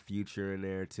bit of Odd Future in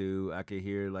there too. I could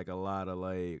hear like a lot of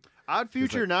like Odd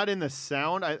Future, not in the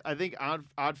sound. I think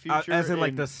Odd Future as in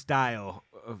like the style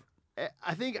of.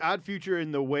 I think Odd Future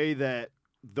in the way that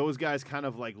those guys kind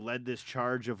of like led this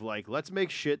charge of like let's make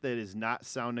shit that is not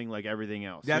sounding like everything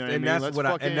else. That's, you know and, that's what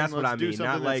I mean.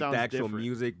 Not like the actual different.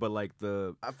 music, but like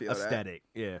the aesthetic.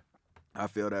 That. Yeah, I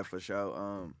feel that for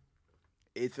sure.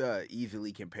 It's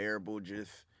easily comparable, just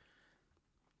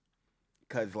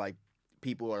because like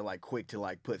people are like quick to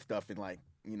like put stuff in like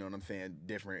you know what I'm saying,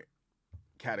 different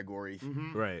categories,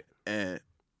 right? And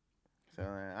so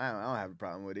I don't have a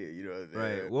problem with it. You know,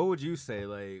 right? What would you say?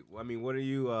 Like, I mean, what are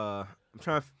you? I'm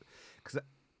trying, because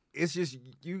it's just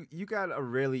you got a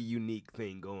really unique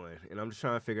thing going, and I'm just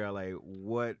trying to figure out like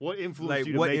what influenced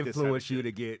you to what make this influenced you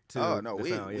to get to. Oh no,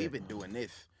 sound, we've been doing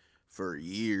this for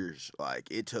years. Like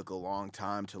it took a long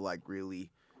time to like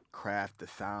really craft the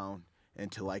sound and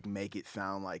to like make it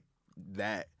sound like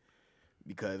that,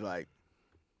 because like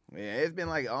it's been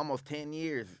like almost 10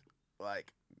 years,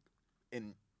 like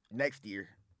in next year,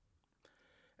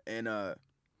 and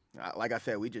like I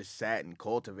said, we just sat and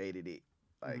cultivated it,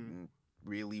 like and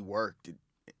really worked,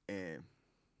 and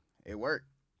it worked.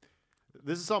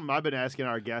 This is something I've been asking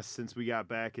our guests since we got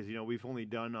back, is we've only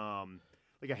done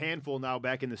like a handful now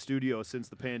back in the studio since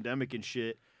the pandemic and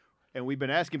shit, and we've been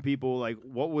asking people like,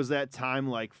 what was that time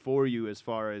like for you as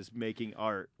far as making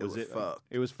art? Was it fucked?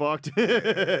 It was fucked.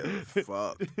 It was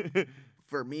fucked.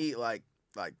 For me, like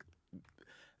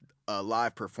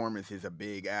live performance is a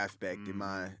big aspect in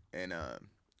mine, and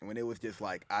when it was just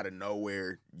like out of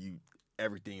nowhere,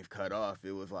 everything's cut off.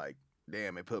 It was like,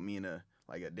 damn, it put me in a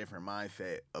different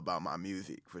mindset about my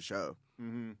music for sure.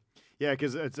 Mm-hmm. Yeah,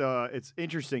 because it's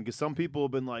interesting because some people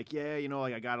have been like, yeah,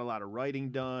 like I got a lot of writing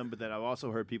done, but then I've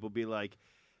also heard people be like,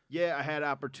 yeah, I had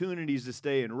opportunities to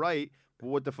stay and write, but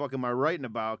what the fuck am I writing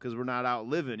about? Because we're not out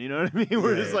living, you know what I mean?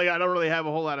 We're just like, I don't really have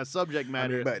a whole lot of subject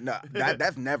matter. But no,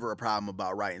 that's never a problem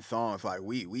about writing songs. Like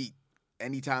we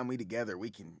anytime we together, we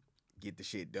can get the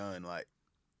shit done. Like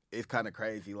it's kind of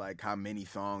crazy, like how many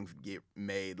songs get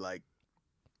made like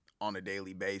on a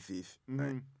daily basis.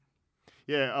 Mm-hmm.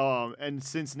 Yeah, and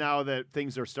since now that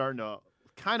things are starting to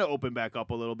kind of open back up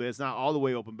a little bit, it's not all the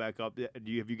way open back up. Have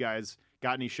you guys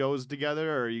got any shows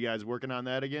together, or are you guys working on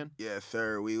that again? Yes,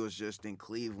 sir. We was just in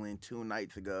Cleveland 2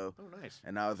 nights ago. Oh, nice.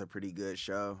 And that was a pretty good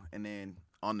show. And then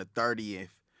on the 30th,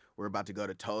 we're about to go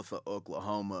to Tulsa,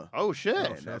 Oklahoma. Oh shit!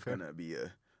 And that's gonna be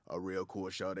a real cool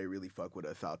show. They really fuck with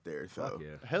us out there. So Fuck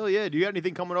yeah. Hell yeah! Do you got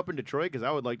anything coming up in Detroit? Because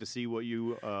I would like to see what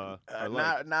you are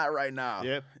like. not right now.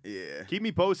 Yeah. Yeah. Keep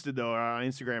me posted though on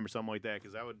Instagram or something like that,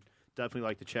 because I would definitely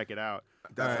like to check it out.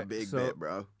 That's a Alright, big so- bet,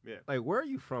 bro. Yeah. Like, where are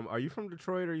you from? Are you from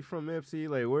Detroit? Or are you from Ipsy?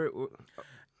 Like, where?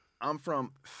 I'm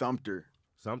from Sumter.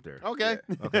 Sumter. Okay.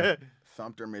 Okay.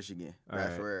 Sumter, Michigan. All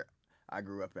That's right. where I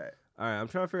grew up at. All right, I'm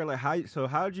trying to figure out like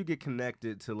how did you get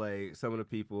connected to like some of the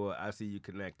people I see you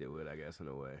connected with? I guess in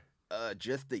a way.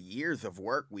 Just the years of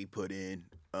work we put in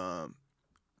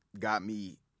got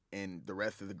me and the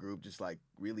rest of the group just like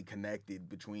really connected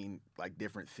between like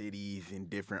different cities and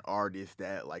different artists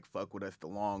that like fuck with us the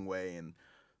long way and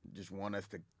just want us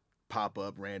to pop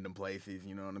up random places,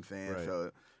 you know what I'm saying? Right.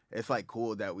 So it's like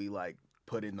cool that we like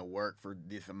put in the work for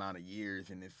this amount of years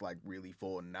and it's like really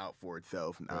folding out for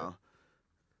itself now.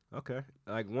 Right. Okay.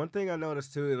 Like one thing I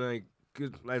noticed too, and like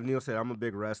 'cause, like Neil said, I'm a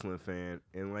big wrestling fan,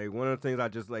 and like one of the things I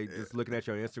just like just looking at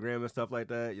your Instagram and stuff like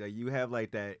that, like you have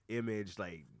like that image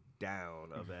like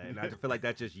down of that, and I just feel like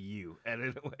that's just you, and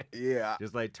in a way, Yeah.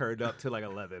 just like turned up to like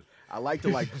 11. I like to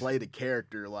like play the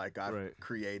character like I've Right.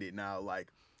 created now. Like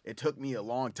it took me a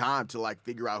long time to like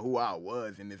figure out who I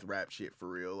was in this rap shit for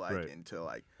real. Like Right. until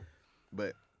like,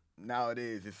 but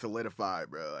nowadays it's solidified,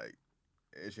 bro. Like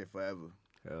it's shit forever.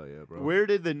 Hell yeah, bro. Where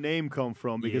did the name come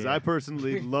from? Because Yeah. I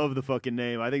personally love the fucking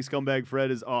name. I think Scumbag Fred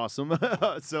is awesome.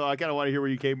 So I kind of want to hear where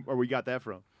you came or where you got that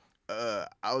from. I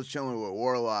was chilling with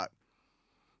Worlockk,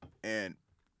 and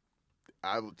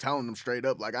I was telling them straight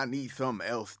up like I need something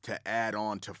else to add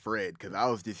on to Fred because I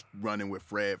was just running with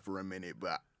Fred for a minute,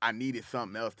 but I needed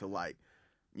something else to like,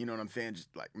 you know what I'm saying?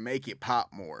 Just like make it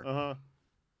pop more. Uh-huh.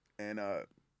 And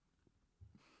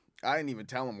I didn't even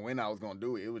tell him when I was gonna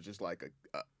do it. It was just like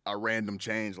a random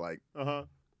change. Like, Uh-huh.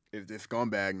 it's this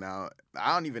Scumbag now.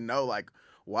 I don't even know like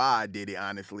why I did it.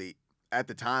 Honestly, at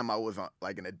the time I was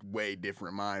like in a way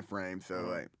different mind frame. So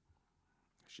like,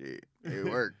 shit, it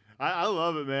worked. I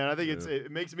love it, man. I think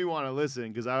it makes me want to listen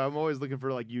because I'm always looking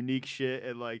for like unique shit.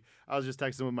 And like I was just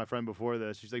texting with my friend before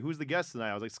this. She's like, "Who's the guest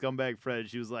tonight?" I was like, "Scumbag Fred."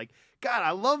 She was like, "God,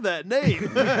 I love that name."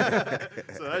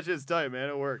 So that's just tight, man.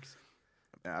 It works.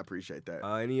 I appreciate that.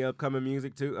 Any upcoming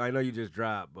music too? I know you just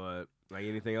dropped, but like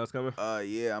anything else coming?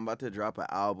 Yeah, I'm about to drop an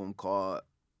album called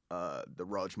The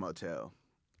Roach Motel,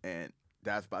 and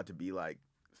that's about to be like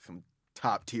some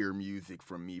top tier music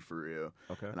from me for real.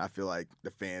 Okay. And I feel like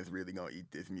the fans really gonna eat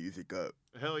this music up.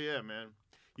 Hell yeah, man.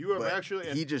 You are But actually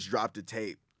he just dropped a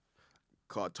tape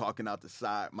called "Talking Out the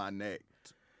Side My Neck."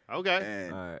 okay.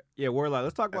 And All right. Yeah, Warlock.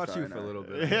 Let's talk about That's you all for a right, little all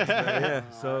bit. right. Yeah.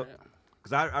 So,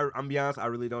 because I'm be honest, I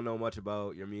really don't know much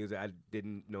about your music. I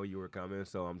didn't know you were coming,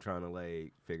 so I'm trying to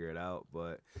like figure it out.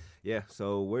 But yeah,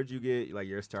 so where'd you get like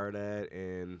your start at,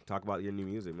 and talk about your new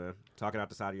music, man? Talking out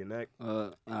the side of your neck.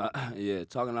 Yeah,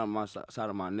 talking out my side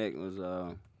of my neck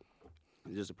was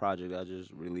just a project I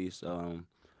just released.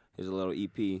 It's a little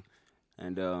EP,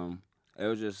 and it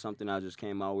was just something I just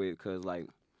came out with because, like,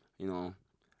 you know,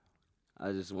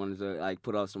 I just wanted to like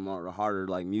put out some more harder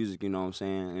like music, you know what I'm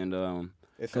saying? And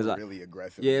it's really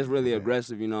aggressive. yeah, it's really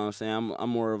aggressive, you know what I'm saying? I'm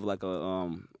more of like a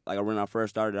like when I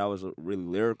first started, I was really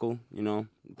lyrical, you know,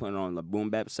 putting on the boom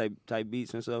bap type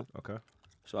beats and stuff. Okay.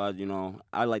 So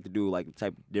I like to do like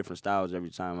type different styles every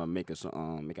time I make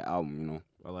make an album, you know.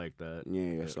 I like that.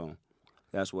 Yeah. So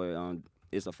that's what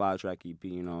it's a 5-track EP,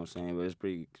 you know what I'm saying? But it's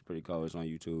pretty cool. It's on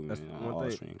YouTube That's and one all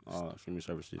thing. streaming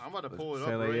services. I'm about to pull it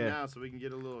Say up like, right yeah. now so we can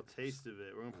get a little taste of it.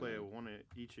 We're gonna play one of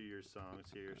each of your songs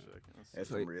here. So There's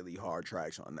some really hard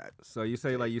tracks on that. So you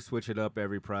say like you switch it up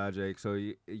every project. So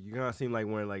you kind of seem like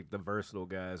one of like the versatile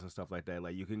guys and stuff like that.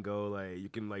 Like you can go like you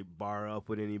can like bar up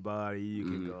with anybody. You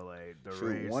can go like the Shoot,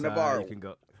 rage one side. of our you can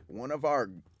go. One of our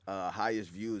highest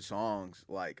viewed songs,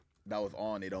 like that was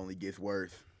on It Only Gets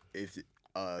Worse, is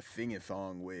a singing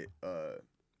song with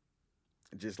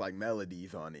just like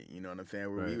melodies on it. You know what I'm saying?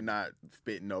 Where Right. we not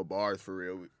spitting no bars for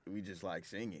real. We just like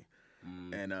singing,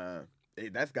 and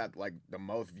that's got like the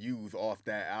most views off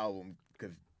that album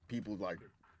because people like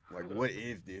what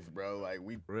is this, bro? Like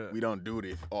we don't do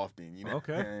this often, you know?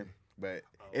 Okay. What I'm saying? But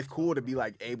it's cool to be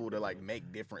like able to like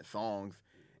make different songs.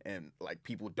 And like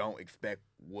people don't expect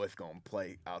what's gonna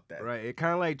play out that Right, it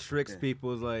kind of like tricks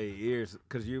people's like ears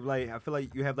because you like I feel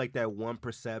like you have like that one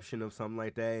perception of something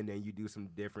like that, and then you do some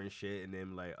different shit, and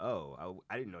then like, oh,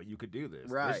 I didn't know you could do this.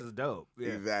 Right. This is dope.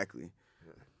 Yeah. Exactly.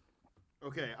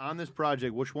 okay, on this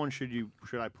project, which one should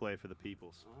I play for the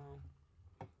peoples?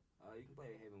 You can play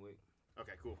Haven Wick.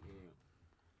 Okay, cool. Yeah.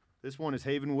 This one is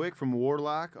Haven Wick from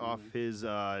Worlockk off his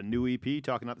new EP,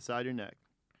 Talking Out the Side of Your Neck.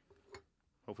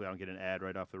 Hopefully, I don't get an ad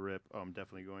right off the rip. Oh, I'm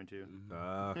definitely going to.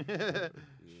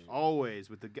 Mm-hmm. Always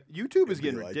with the YouTube is It'd be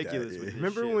getting like ridiculous. that, With this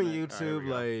Remember shit, when man. All right, here YouTube we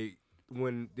go. like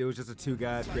when there was just the two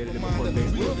guys created it before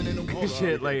Facebook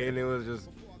shit like, and it was just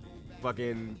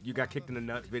fucking you got kicked in the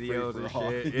nuts videos and for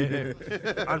all. shit.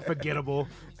 Yeah. Unforgettable.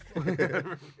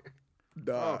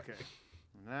 Dog. Okay,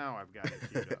 now I've got it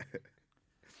queued up.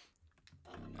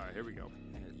 All right, here we go.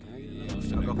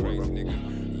 I'll go for it, bro.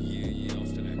 Yeah, I'm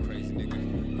still that crazy nigga.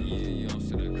 Yeah, I'm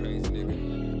still that crazy nigga.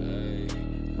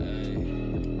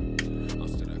 Hey, I'm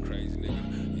still that crazy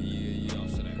nigga. Yeah, I'm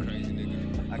still that crazy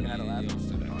nigga. I got a laugh. I'm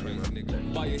still that crazy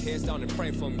nigga. Bow your heads down and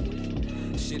pray for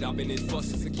me. Shit, I've been in fuss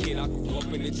since a kid. I grew up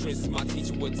in the trenches. My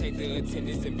teacher would take the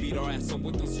attendance and beat our ass up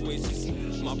with them switches.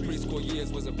 My preschool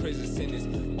years was a prison sentence.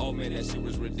 Oh man, that shit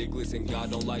was ridiculous. And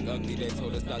God don't like ugly. They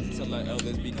told us not to tell our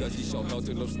elders because he showed hell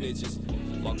to them snitches.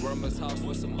 My grandma's house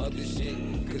was some other shit,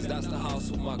 cause that's the house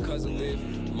where my cousin lived.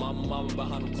 Mama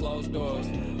behind them closed doors.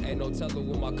 Ain't no telling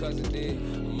what my cousin did.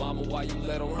 Mama, why you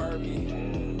let them hurt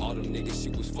me? All them niggas she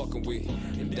was fucking with.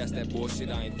 And that's that bullshit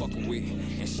I ain't fucking with.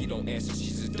 And she don't answer, she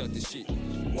just duck the shit.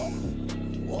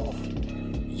 Whoa.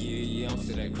 Yeah, I'm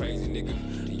still that crazy nigga.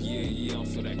 Yeah, I'm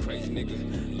still that crazy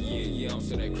nigga. Yeah, I'm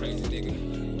still that crazy nigga.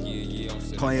 Yeah, I'm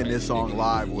still Playing that this crazy song nigga.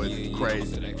 live was Yeah, crazy. I'm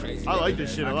still that crazy I like nigga.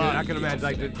 this shit a lot. I can imagine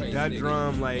like that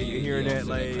drum, like hearing that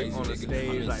like on the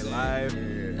stage, like live.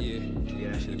 Yeah,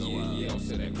 that shit go wild. Yeah, I'm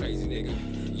still that crazy nigga.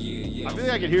 Yeah, I feel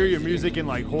like I could hear your music in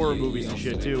like horror movies and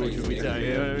shit too, which would be tight.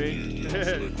 You know what I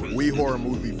mean? We horror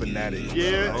movie fanatics.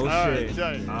 Yeah. Oh all shit.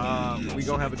 right, tight. We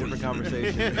gonna have a different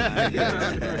conversation.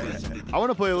 I want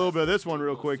to play a little bit of this one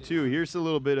real quick too. Here's a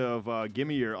little bit of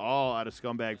 "Gimme Your All" out of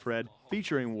Scumbag Fred,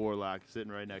 featuring Worlockk,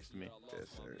 sitting right next to me. Yes,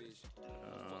 sir.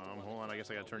 Hold on, I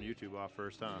guess I gotta turn YouTube off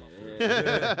first, huh?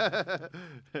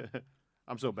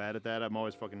 I'm so bad at that. I'm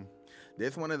always fucking.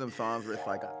 This one of them songs where it's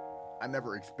like I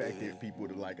never expected people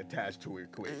to like attach to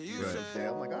it quick. You know what I'm saying?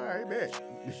 I'm like, all right, bet.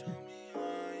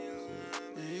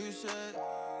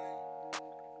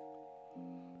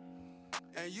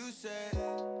 And you said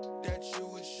that you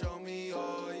would show me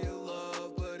all your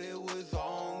love, but it was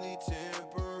only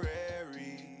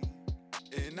temporary.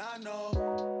 And I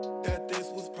know that this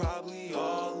was probably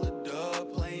all a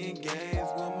dub, playing games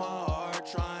with my heart,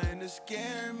 trying to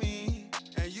scare me.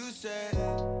 And you said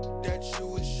that you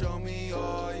would show me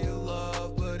all your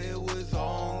love, but it was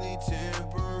only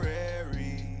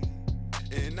temporary.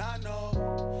 And I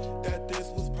know that this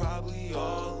was probably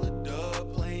all a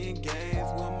dub, playing games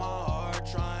with my heart,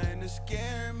 trying to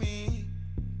scare me.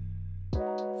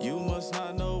 You must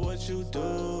not know what you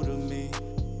do to me.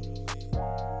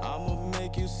 I'ma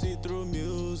make you see through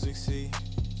music, see.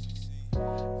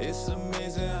 It's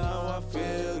amazing how I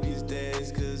feel these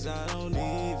days, cause I don't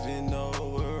even know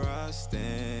where I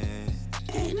stand.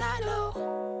 And I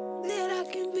know that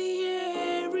I can be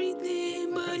your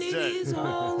everything, but it is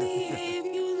only if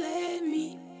you let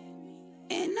me.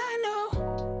 And I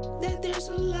know that there's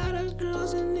a lot of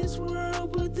girls in this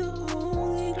world, but the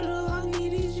only girl I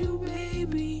need is you,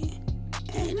 baby.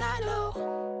 And I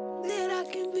know that I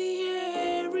can be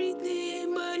your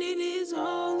everything, but it is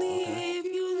only if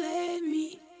you let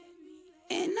me.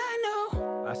 And I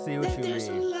know I see what that you there's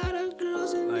a mean. lot of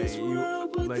girls in Like this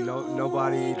world, but like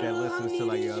nobody that listens to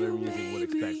like your other music would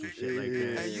expect some shit like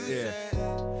that. And you Yeah.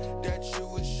 said that you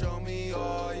would show me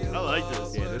all your I like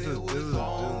this. Yeah, this is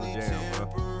a jam,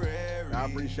 bro. I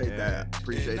appreciate that.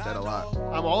 Appreciate that a lot.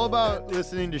 I'm all about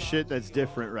listening to shit that's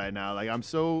different right now. Like I'm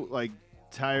so like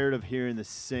tired of hearing the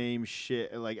same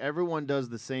shit. Like everyone does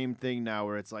the same thing now,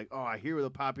 where it's like, oh, I hear the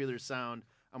popular sound.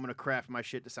 I'm gonna craft my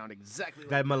shit to sound exactly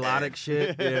That like melodic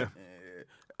shit. Yeah.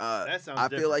 That sounds I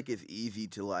different. feel like it's easy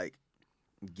to like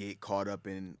get caught up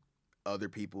in other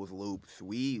people's loops.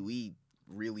 We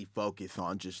really focus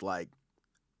on just like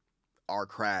our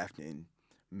craft and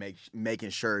making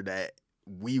sure that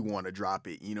we want to drop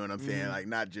it. You know what I'm saying? Like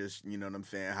not just, you know what I'm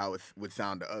saying, how it would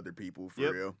sound to other people for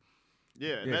Yep. real. Yeah,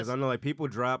 Yeah, that's, because I know like people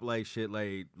drop like shit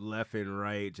like left and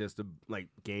right just to like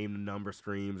game the number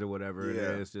streams or whatever it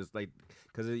Yeah. is. Just like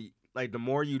because like the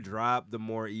more you drop, the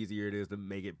more easier it is to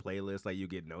make it playlist. Like you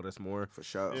get noticed more. For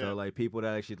sure. Yeah. So like people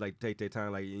that actually like take their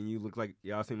time, like and you look like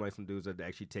y'all seem like some dudes that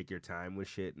actually take your time with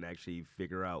shit and actually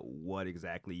figure out what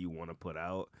exactly you want to put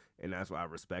out, and that's what I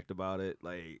respect about it.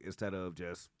 Like instead of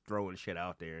just throwing shit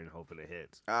out there and hoping it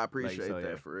hits. I appreciate so, that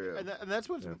yeah. for real. and that's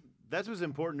what's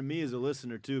important to me as a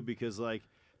listener too, because like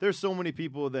there's so many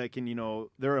people that can, you know,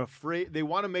 they're afraid, they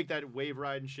want to make that wave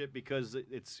ride and shit because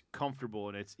it's comfortable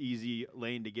and it's easy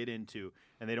lane to get into,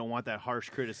 and they don't want that harsh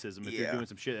criticism if you're Yeah. doing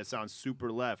some shit that sounds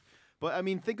super left. But I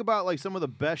mean, think about like some of the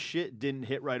best shit didn't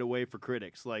hit right away for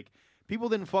critics. Like people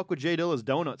didn't fuck with Jay Dilla's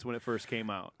Donuts when it first came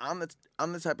out. I'm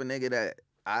the type of nigga that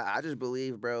I just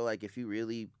believe, bro, like if you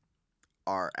really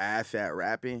are ass at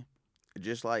rapping,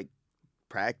 just like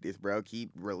practice, bro.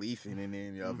 Keep releasing, and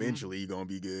then eventually you're gonna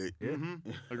be good. Yeah.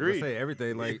 Agreed. I say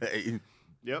everything like.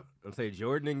 Yep. I'd say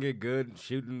Jordan didn't get good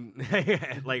shooting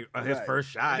like his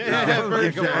first shot.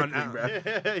 Yeah, Come on now.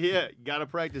 Yeah, gotta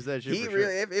practice that shit. He for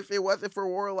really, sure. if it wasn't for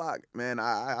Worlockk, man,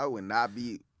 I would not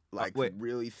be like Wait,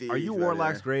 really serious. Are you right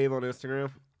Warlock's there. grave on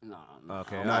Instagram? No.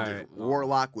 Okay, Not all right.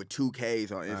 Worlockk with 2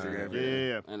 Ks on Instagram.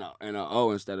 Yeah. And a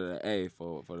O instead of the A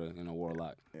for the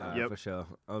Worlockk. Yep. For sure.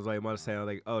 I was like, about to say, I was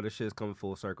like, oh, this shit's coming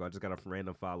full circle. I just got a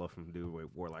random follow from dude with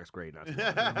Warlock's grave. Not He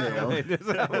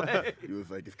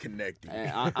was like, it's connecting.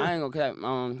 And I ain't gonna cap.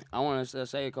 I want to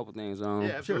say a couple things.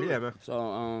 Sure, yeah, man.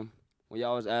 So when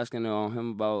y'all was asking him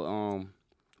about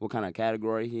what kind of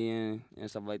category he in and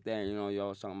stuff like that, you know, y'all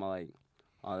was talking about like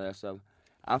all that stuff.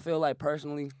 I feel like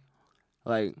personally,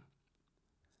 like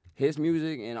his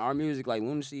music and our music, like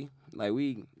Lunacy, like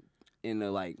we in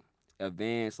the like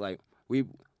advanced, like we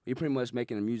pretty much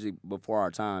making the music before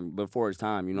its time,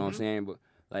 you know what I'm saying? But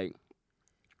like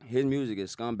his music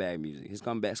is scumbag music. His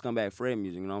scumbag Fred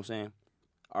music, you know what I'm saying?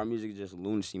 Our music is just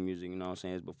Lunacy music, you know what I'm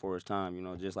saying? It's before its time, you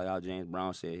know, just like how James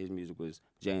Brown said his music was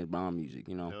James Brown music,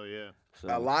 you know? Hell yeah.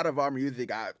 So, A lot of our music,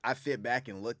 I sit back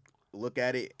and look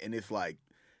at it, and it's like,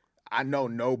 I know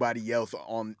nobody else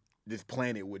on this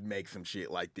planet would make some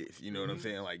shit like this. You know what I'm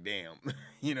saying? Like, damn.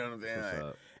 You know what I'm saying?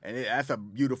 Like, and that's a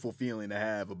beautiful feeling to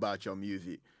have about your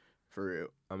music, for real.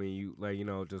 I mean, you like, you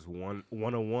know, just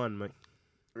 101, man.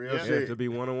 Real Yeah. shit. To be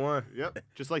 101. Yep.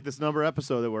 Just like this number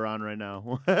episode that we're on right now.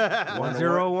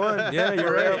 101. Yeah,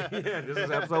 you're right. Yeah, this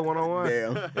is episode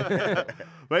 101. Damn.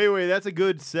 But anyway, that's a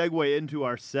good segue into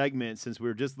our segment since we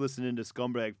were just listening to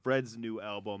Scumbag Fred's new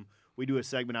album. We do a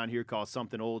segment on here called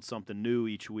Something Old, Something New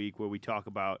each week where we talk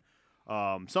about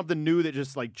something new that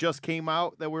just came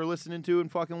out that we're listening to and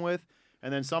fucking with.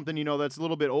 And then something, you know, that's a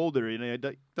little bit older. You know,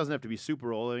 it doesn't have to be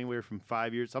super old, anywhere from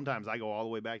 5 years. Sometimes I go all the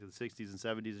way back to the 60s and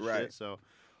 70s and shit. So,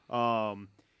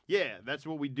 yeah, that's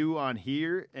what we do on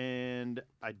here. And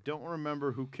I don't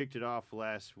remember who kicked it off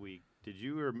last week. Did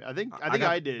you? Or I think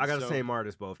I did. I got the same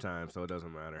artist both times, so it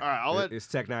doesn't matter. All right, it's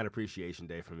Tech 9 Appreciation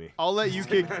Day for me. I'll let you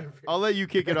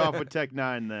kick it off with Tech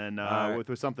 9 then, right.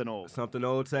 with something old. Something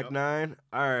old, Tech 9.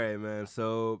 All right, man.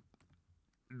 So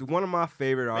one of my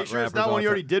favorite Make sure rappers. it's not one you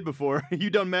already did before.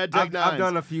 You done Mad Tech 9s. I've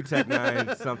done a few Tech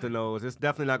 9 something olds. It's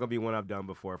definitely not gonna be one I've done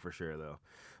before for sure though.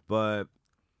 But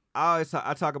I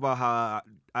talk about how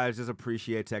I just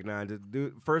appreciate Tech 9.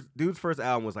 Dude's first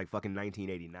album was like fucking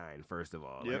 1989. First of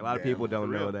all, like, a lot of people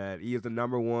don't know that he is the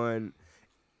 #1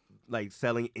 like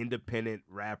selling independent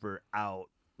rapper out.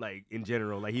 Like in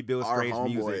general, like he builds strange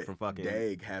music from fucking.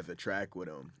 Dag has a track with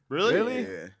him. Really?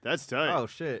 Yeah. That's tight. Oh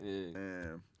shit.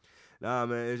 Yeah. Nah,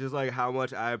 man, it's just like how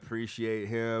much I appreciate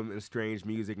him and strange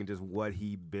music and just what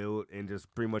he built and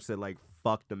just pretty much said like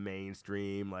fuck the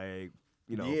mainstream, like.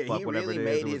 You know, yeah, fuck he whatever really it is.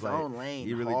 made It was his like, own lane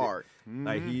he really hard.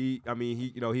 Like he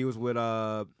you know, he was with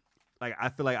like I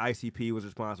feel like ICP was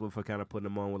responsible for kind of putting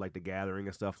him on with like The Gathering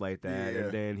and stuff like that. Yeah.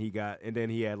 And then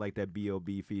he had like that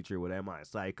B.O.B. feature with Am I a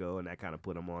Psycho, and that kind of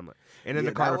put him on. And then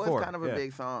the that Carter was 4. kind of a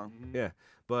big song. Yeah.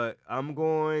 But I'm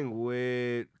going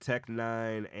with Tech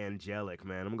 9 Angelic,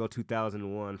 man. I'm gonna go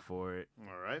 2001 for it.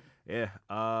 All right.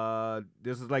 Yeah.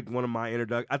 This is like one of my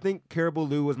introductions. I think Caribou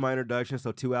Lou was my introduction,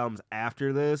 so 2 albums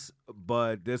after this.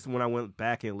 But this one I went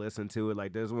back and listened to it.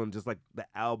 Like this one, just like the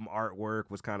album artwork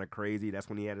was kind of crazy. That's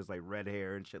when he had his like red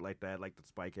hair and shit like that, like the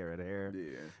spike hair hair.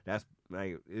 Yeah. That's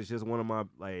like it's just one of my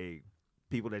like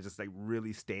people that just like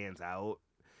really stands out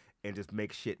and just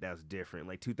makes shit that's different.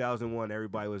 Like 2001,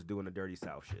 everybody was doing the Dirty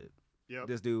South shit. Yep.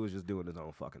 This dude was just doing his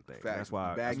own fucking thing. Fact. That's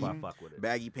why I fuck with it.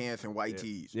 Baggy pants and white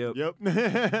tees. Yep. Yep.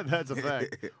 That's a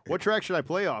fact. What track should I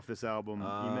play off this album,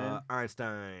 E-Man?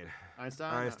 Einstein,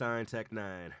 Tech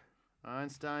 9.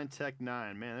 Einstein, Tech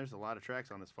 9. Man, there's a lot of tracks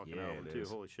on this fucking album, it too.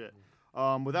 is. Holy shit.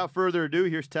 Without further ado,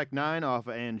 here's Tech 9 off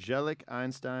of Angelic,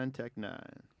 Einstein, Tech 9.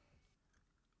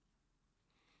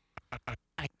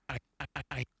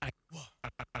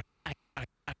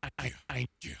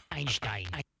 Einstein.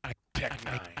 Tech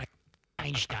 9.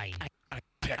 Einstein.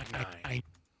 Tech 9. He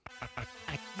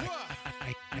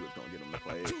was gonna get him to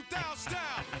play it. 2000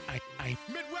 style.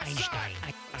 Midwest Einstein.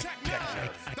 side. Tech 9.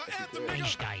 The anthem, nigga.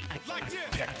 Einstein. Like this.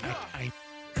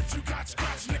 If you got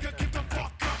scratch, nigga, get the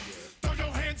fuck up. Throw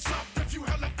your hands up if you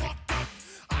hella fucked up.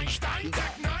 Einstein,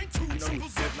 Tech 9, 2 You know who triple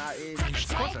zip. Slipknot is? Crack a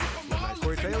song, come on,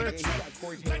 Corey listen Taylor? to He the got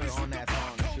Corey Taylor on that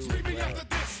song too. Well.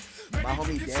 My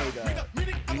homie Dag,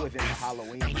 he was in the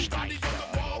Halloween movie,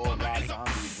 the old Rob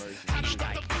Zombie version. He was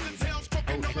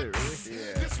like, shit, really?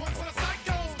 Yeah. That's fun.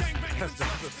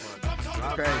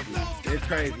 Crazy. It's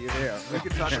crazy as hell. We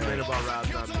can talk a bit about Rob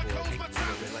Zombie horror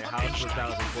movies. Like House of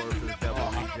 1,000 Corpses,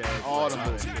 Devil Meat Jack. All the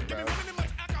movies, bro.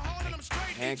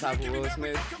 Hancock with Will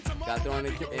Smith got thrown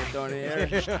in the air.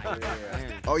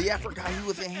 Yeah. Oh yeah, I forgot he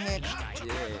was in Hancock.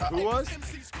 Yeah. Who was?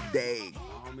 Day.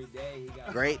 Homie Day, he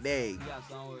got Great Day. He got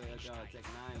song with Tech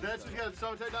Nine. That's you got the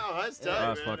song take down. That's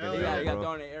That's tight, man. fucking Hell He yeah. got bro.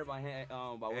 thrown in the air by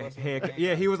Will Smith.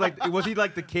 Yeah, he was he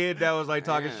like the kid that was like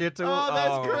talking shit to him? Oh,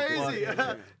 that's crazy.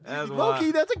 That's Low-key,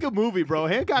 wild. that's a good movie, bro.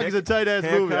 Hancock is a tight ass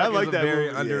movie. I Hancock like is a that very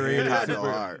movie. underrated Yeah, super. so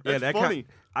hard. That's that funny.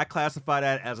 I classify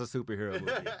that as a superhero movie.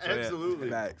 So, yeah. Absolutely.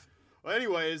 Facts. Well,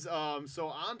 anyways, so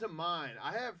on to mine.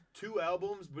 I have 2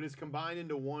 albums, but it's combined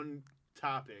into one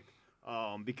topic.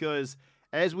 Because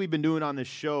as we've been doing on this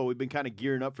show, we've been kind of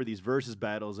gearing up for these versus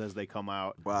battles as they come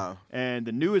out. Wow. And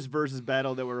the newest versus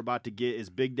battle that we're about to get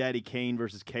is Big Daddy Kane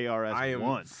versus KRS-One. I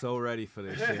am so ready for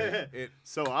this shit.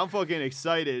 So I'm fucking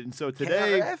excited. And so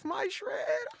today, KRS my shred.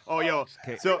 oh yo,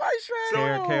 K- so My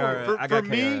shred. KRS, I got for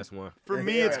me, KRS-One. for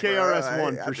me, it's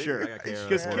KRS-One I for think sure. I got KRS-One.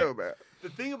 Because Yeah, bro. the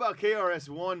thing about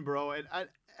KRS-One, bro, and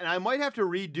I might have to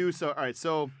redo. So all right,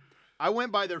 so I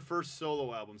went by their first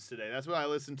solo albums today. That's what I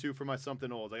listened to for my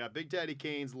something old. I got Big Daddy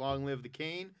Kane's "Long Live the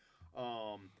Kane,"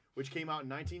 which came out in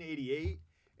 1988,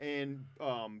 and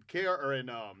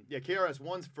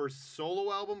KRS-One's first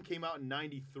solo album came out in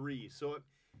 '93. So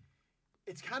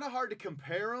it's kind of hard to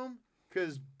compare them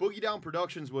because Boogie Down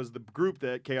Productions was the group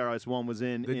that KRS-One was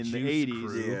in the Juice 80s.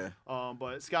 Crew. Yeah.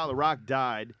 But Scott LaRock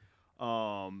died.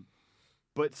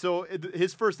 But so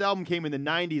his first album came in the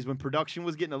 90s when production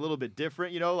was getting a little bit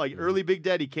different, you know, like early Big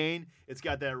Daddy Kane, it's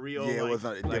got that real, Yeah, it like, was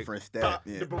a different step.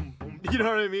 Yeah. boom, boom, you know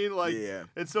what I mean? Like, Yeah.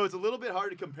 and so it's a little bit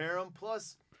hard to compare them.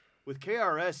 Plus, with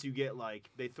KRS, you get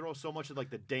like they throw so much of like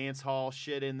the dance hall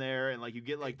shit in there, and like you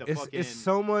get like the fucking. It's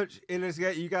so much, and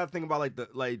you gotta think about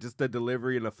just the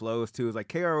delivery and the flows too. It's like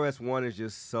KRS-One is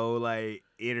just so like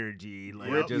energy, like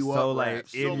Yep. just You so up like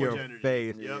raps. in So your much energy.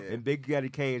 face. Yep. And Big Daddy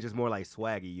Kane is just more like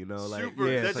swaggy, you know, like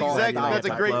Super. yeah, That's so exactly. like, That's a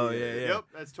that great. flow, yeah. Yep.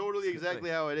 That's totally exactly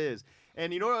how it is.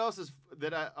 And you know what else is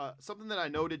that I something that I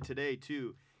noted today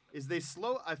too is they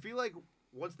slow. I feel like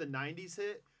once the 90s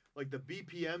hit, like the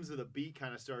BPMs of the beat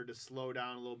kind of started to slow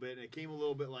down a little bit, and it came a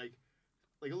little bit like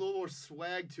a little more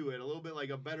swag to it, a little bit like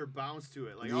a better bounce to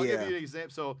it. Like I'll give Yeah. you an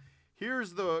example. So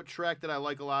here's the track that I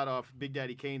like a lot off Big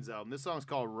Daddy Kane's album. This song's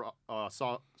called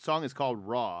song is called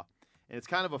Raw, and it's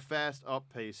kind of a fast up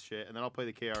pace shit. And then I'll play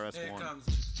the KRS-One.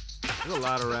 There's a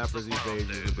lot of rappers these days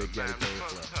using Big Daddy Kane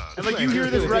flow. And like you hear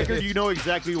this record, you know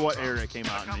exactly what era it came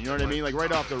out in. You know what I mean? Like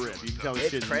right off the rip, you can tell this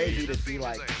It's shit's crazy to see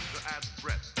like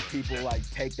people like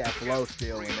take that flow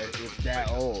still, and it's that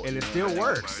old. And it still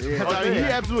works. Yeah. I mean, he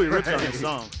absolutely rips on this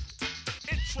song.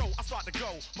 Intro, I start to go,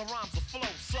 my rhymes will flow,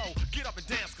 so get up and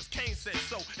dance, cause Kane said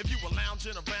so. If you were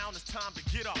lounging around, it's time to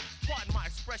get up. Pardon my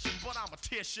expression, but I'ma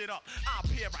tear shit up. I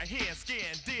appear right here and scare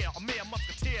and dare, a mere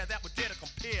musketeer that would dare to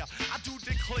compare. I do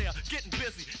declare, getting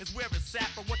busy is where it's at,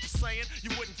 but what you're saying,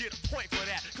 you wouldn't get a point for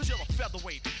that, cause you're a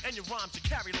featherweight, and your rhymes you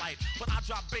carry light, but I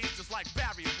drop bass just like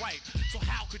Barry White. So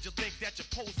how could you think that you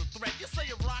pose a threat? You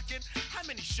say you're rocking, how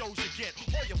many shows you get?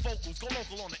 All your vocals go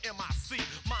local on the MIC.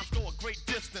 Mine's go a great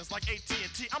distance like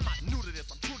AT&T. I'm not new to this,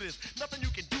 I'm true to this. Nothing you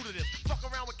can do to this. Fuck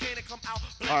around with Kane and come out.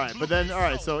 All right, but then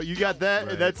so you got that,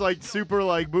 and that's like super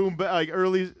like boom, like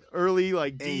early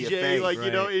like In your DJ, face, like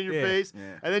you know, right. in your Yeah. face. Yeah.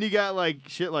 And then you got like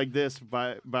shit like this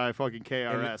by fucking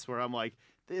KRS, where I'm like,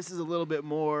 this is a little bit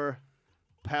more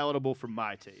palatable for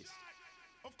my taste.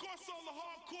 Of course, all the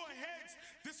hardcore heads,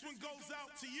 this one goes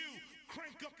out to you.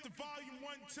 Crank up the volume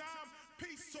one time.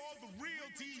 Peace to all the real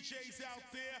DJs out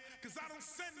there, cause I don't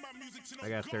send my music to no I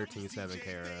got garbage 13-7 DJs,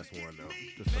 KRS-One they though,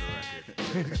 get just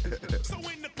for the record. So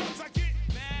in the clubs I get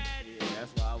mad. Yeah,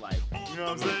 that's why I like. You know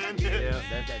what I'm saying? Yeah.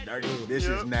 That's that dirty. This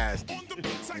Yep. is nasty. On the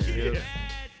beats I Yeah. get Yeah.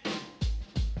 mad.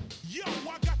 Yo,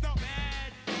 I got the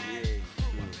mad.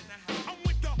 I'm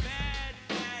with the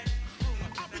mad.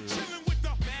 I've been chilling with the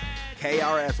mad.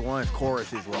 KRS-One's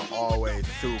choruses were always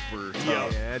super tough. Yeah.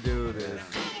 Yeah, that dude is.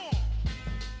 Come on.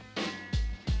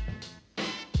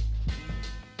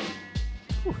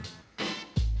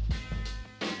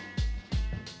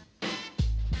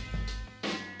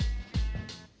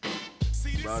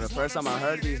 See, this Bro, the is first what time I I'm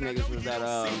heard saying, these and I niggas know was you that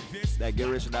don't see this. that Get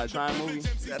Rich or Die Trying movie.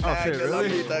 Oh shit,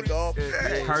 really? That go.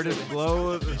 Yeah. Curtis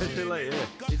Blow, shit like yeah.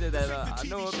 He said that I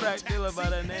know a crack dealer by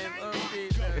the name of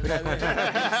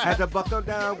Had to buckle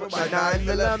down with my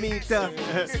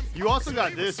 9mm. You also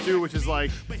got this too, which is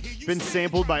like been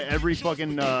sampled by every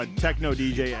fucking techno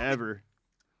DJ ever.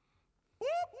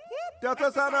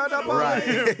 Delta Sana double. Right.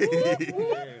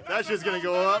 That shit's gonna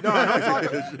go up. No, I'm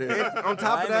talking. And on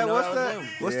top of that, know what's that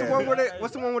was the him.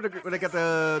 what's the one where they got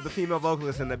the female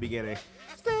vocalist in the beginning?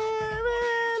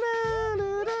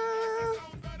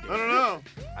 I don't know.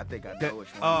 I think I know which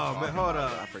one. Oh, you're man, talking hold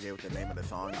about. up. I forget what the name of the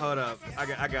song is. Hold up,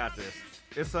 I got this.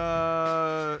 It's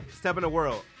Step in the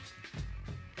World.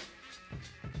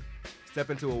 Step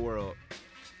into a world.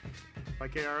 By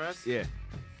KRS? Yeah.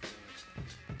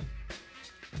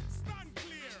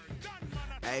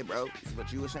 Hey, bro,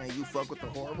 but you were saying you fuck with the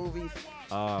horror movies?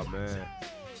 Oh man.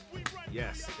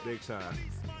 Yes, big time.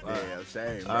 Yeah,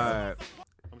 same, bro. All right.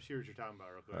 I'm sure what you're talking about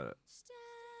real quick. Hold up.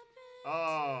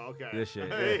 Oh, okay. This shit,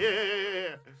 yeah.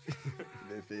 yeah.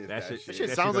 This is That shit- That shit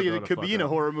That sounds shit like gonna it go could the be fuck in a up.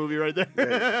 horror movie right there.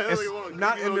 It's Like a little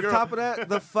not, creepy and the little girl. top of that,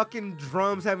 the fucking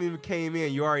drums haven't even came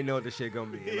in. You already know what this shit gonna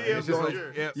be. Like, Yeah, it's just for like,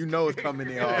 sure. yeah. You know it's coming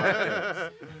in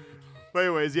hard. But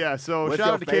anyways, yeah. So What's shout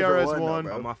your out to favorite KRS one, though, One.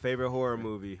 bro? My favorite horror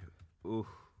movie.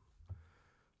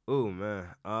 Ooh, man.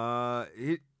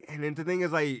 And then the thing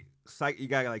is, like, you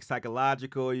got like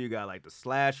psychological. You got like the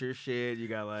slasher shit. You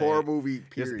got like Horror movie,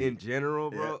 just period. in general,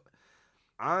 bro. Yeah.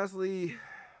 Honestly,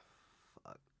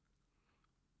 fuck.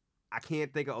 I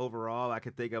can't think of overall. I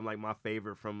can think of like my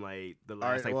favorite from like the All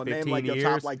last right, well, like 15 name like years.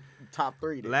 your top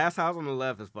three. Then. Last House on the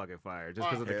Left is fucking fire. Just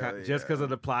because of hell just because yeah. of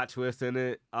the plot twist in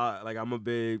it. Like I'm a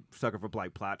big sucker for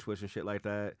like plot twists and shit like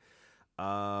that.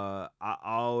 I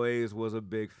always was a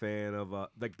big fan of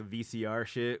like the VCR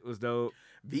shit was dope.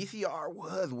 VCR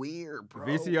was weird, bro.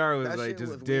 VCR was That like shit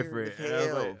just was different. weird And I as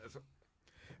was hell. like,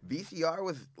 VCR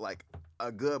was like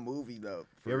a good movie though.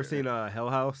 you ever seen Hell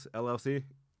House LLC?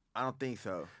 I don't think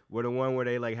so. Where the one where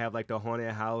they like have like the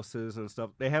haunted houses and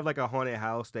stuff. They have like a haunted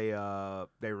house they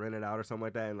rented out or something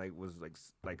like that, and like was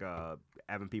like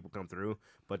having people come through.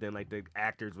 But then like the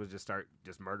actors would just start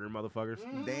just murdering motherfuckers.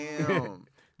 Damn.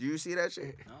 Do you see that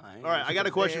shit? No, I ain't All right, I got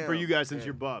a question for Damn. you guys since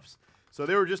you're buffs. So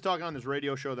they were just talking on this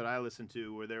radio show that I listened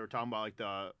to where they were talking about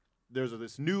like there's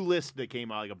this new list that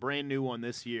came out, like a brand new one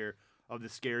this year of the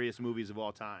scariest movies of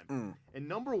all time. And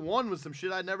number one was some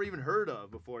shit I'd never even heard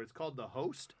of before. It's called The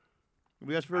Host. Have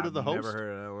you guys heard of The Host? Never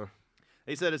heard of that one.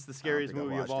 They said it's the scariest think I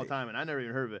movie of watched all it. time, and I never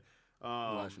even heard of it.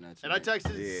 watching that And I tonight.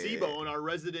 texted Yeah. Sibo, our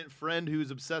resident friend who's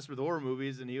obsessed with horror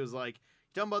movies, and he was like, "You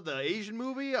talking about the Asian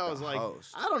movie?" I was The like,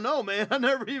 Host. "I don't know, man. I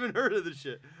never even heard of this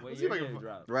shit." What Let's see if year I did can it fi-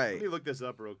 drop? Right. Let me look this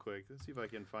up real quick. Let's see if I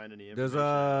can find any Does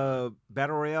information.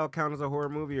 Battle Royale count as a horror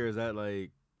movie, or is that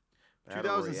like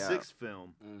 2006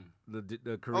 film.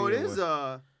 the Korean? Oh, it is.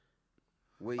 one?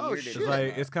 What Oh, year did shit. It's it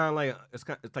like come it's kind of like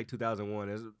it's like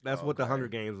 2001. That's what the Okay. Hunger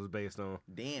Games was based on. out?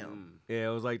 Damn. Yeah,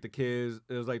 it was like the kids.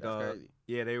 It was like That's crazy.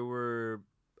 yeah, they were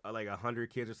like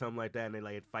 100 kids or something like that, and they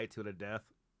like fight to the death.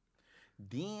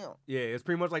 Damn. Yeah, it's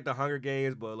pretty much like the Hunger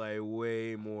Games, but like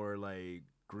way more like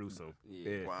gruesome.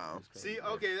 Yeah. Wow. See,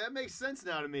 okay, that makes sense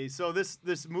now to me. So this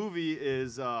movie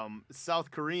is South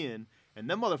Korean, and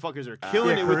them motherfuckers are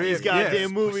killing Yeah, it with Korean, these goddamn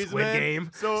yes. movies, Squid man.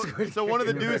 Game. So Squid so one of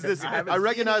the Game. dudes this I haven't I seen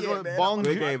recognize it yet, one man. Bong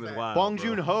Squid Joon Game is wild. Bong bro.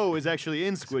 Joon-ho is actually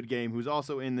in Squid Game, who's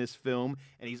also in this film,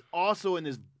 and he's also in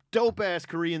this dope-ass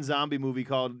Korean zombie movie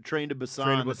called Train to Busan.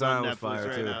 Train to that's on Busan was Netflix fire,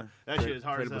 right too. now. That shit is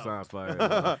hard Train as to hell. Busan's fire.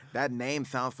 Yeah. That name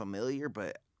sounds familiar,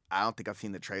 but I don't think I've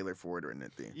seen the trailer for it or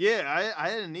anything. Yeah, I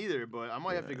hadn't either, but I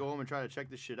might have to go home and try to check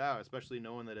this shit out, especially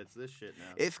knowing that it's this shit now.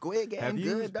 Is Squid Game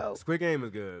good though? Squid Game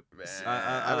is good. Man,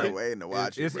 I- I've been waiting to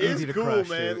watch it. It's bro. easy to cool, crush,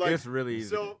 man. too. Like, It's really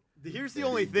easy. So here's the It'll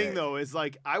only be thing back. though is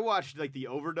like I watched like the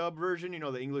overdub version,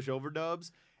 the English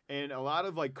overdubs, and a lot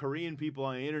of like Korean people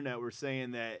on the internet were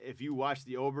saying that if you watch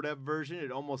the overdub version, it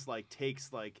almost like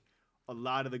takes like a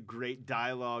lot of the great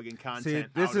dialogue and See,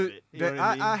 content this out is of it. You know what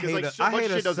I mean? I 'Cause, hate like, a, so I much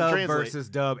hate a shit doesn't sub translate. versus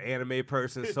dub anime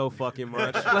person so fucking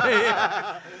much. Like,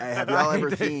 Hey, have y'all I ever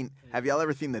hate that. seen? Have y'all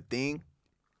ever seen The Thing?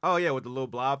 Oh yeah, with the little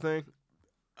blob thing.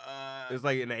 It's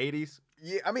like in the 80s.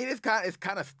 Yeah, I mean it's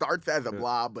kind of starts as a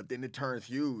blob, but then it turns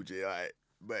huge. Like,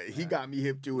 but he got me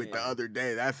hip to it the other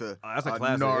day. That's a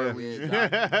classic, gnarly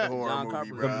yeah. horror John movie,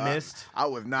 Carpenter. bro. The Mist. I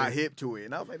was not hip to it,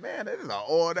 and I was like, man, this is an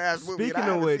old ass movie. and Speaking I of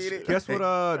haven't which, seen it. guess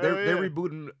what? They're yeah.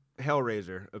 rebooting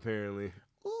Hellraiser apparently.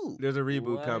 Ooh, There's a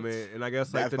reboot What? coming, and I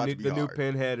guess like That's about to be the new hard.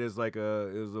 Pinhead is like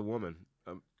a woman.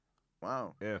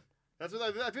 wow. Yeah. That's what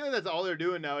I feel like that's all they're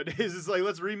doing nowadays. It's like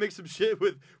let's remix some shit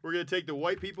with we're gonna take the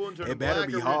white people and turn It them better black,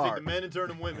 be or we're gonna take hard. the men and turn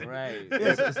them women. Right.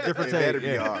 It's different It better take.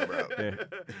 be Yeah. hard, bro.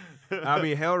 Yeah. I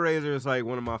mean, Hellraiser is like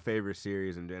one of my favorite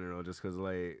series in general, just because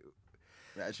like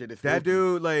That shit is That filthy.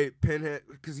 dude, like, Pinhead,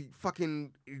 because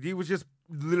he was just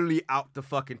literally out to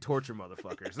fucking torture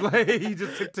motherfuckers. Like, he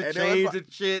just took to And it was chains like-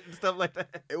 and shit and stuff like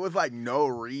that. It was like no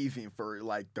reason for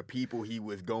like the people he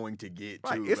was going to get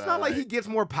Right. to. It's bro. not like he gets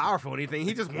more powerful or anything.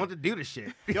 He just wanted to do the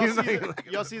shit. Y'all He's see, like-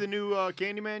 y'all see the new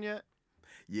Candyman yet?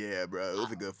 Yeah, bro. It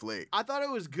was a good flick. I thought it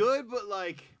was good, but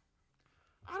like,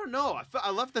 I don't know. I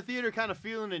left the theater kind of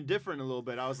feeling indifferent a little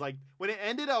bit. I was like, when it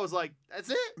ended, I was like, that's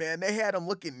it. Man, they had him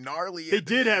looking gnarly. They at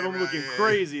the did have end, him looking right?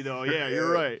 crazy though. Yeah,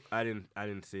 you're right. I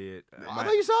didn't see it. I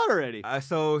thought you saw it already.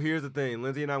 So here's the thing.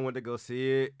 Lindsay and I went to go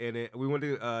see it, and we went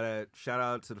to shout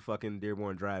out to the fucking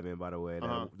Dearborn Drive-In, by the way,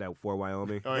 that Fort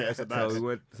Wyoming. Oh yeah, it's the best.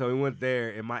 So we went there,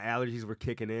 and my allergies were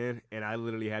kicking in, and I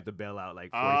literally had to bail out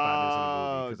like 45 minutes in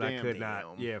the movie because I could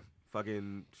not. Yeah,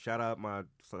 fucking shout out my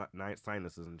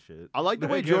sinuses and shit. I like the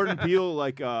way Jordan Peele,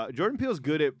 Jordan Peele's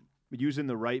good at using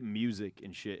the right music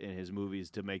and shit in his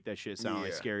movies to make that shit sound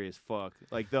like scary as fuck.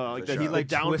 Like the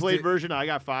downplayed twisted- version, I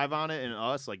Got 5 on it, and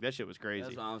Us, like that shit was crazy.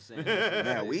 That's what I'm saying.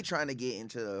 Man, we trying to get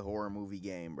into the horror movie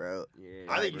game, bro. Yeah.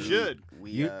 I think you should.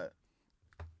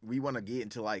 We want to get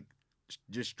into like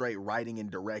just straight writing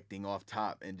and directing off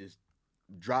top and just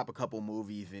drop a couple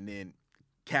movies and then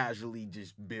casually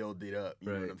just build it up. You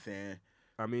know what I'm saying?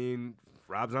 I mean,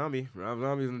 Rob Zombie. Rob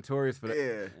Zombie's notorious for that.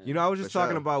 Yeah. You know, I was just For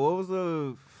talking sure. about what was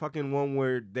the fucking one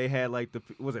where they had like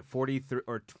was it 43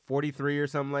 or 43 or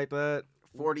something like that?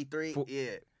 43. Yeah.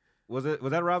 Was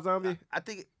that Rob Zombie? I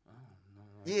think.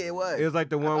 Yeah, it was. It was like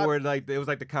the one where like it was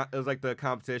like the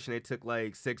competition. They took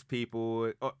like 6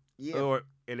 people. Yeah.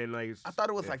 And then like I thought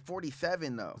it was like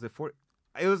 47 though. Was it 40?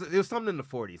 It was something in the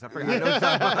 40s. I forgot. I know what you're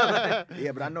talking about.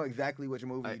 Yeah, but I know exactly which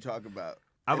movie you talk about.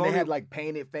 I've And they only- had like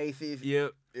painted faces.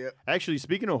 Yep. Yep. Actually,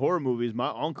 speaking of horror movies, my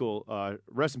uncle,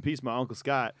 rest in peace, my Uncle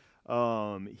Scott,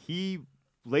 he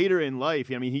later in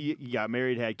life, I mean, he got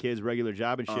married, had kids, regular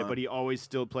job and shit, but he always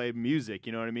still played music,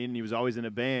 you know what I mean? And he was always in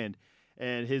a band.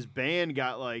 And his band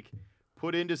got like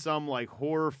put into some like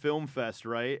horror film fest,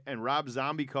 right? And Rob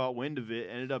Zombie caught wind of it,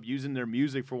 ended up using their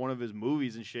music for one of his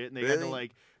movies and shit. And they had to Really?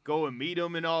 like go and meet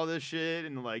him and all this shit.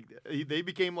 And like they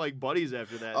became like buddies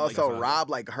after that. Oh, Like, so Rob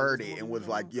like heard it and was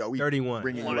like, "Yo, we 31.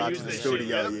 bringing you Wanna out use to the this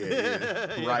studio,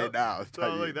 shit, yeah. right now."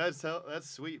 So like that's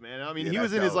sweet, man. I mean, Yeah, he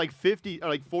was that's in his dope.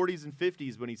 like 40s and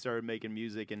 50s when he started making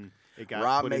music, and it got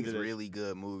Rob put makes into this. really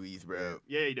good movies, bro.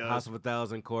 Yeah, he does. House of a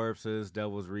Thousand Corpses,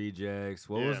 Devil's Rejects.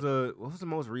 What was Yeah. the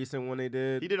most recent one they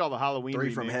did? He did all the Halloween 3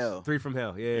 from remakes. Hell. 3 from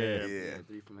Hell. Yeah. Yeah. Yeah.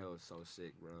 3 from Hell is so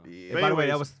sick, bro. Yeah. And by the way,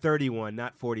 that anyways- was 31,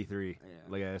 not 43. Yeah.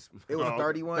 Like It was Oh,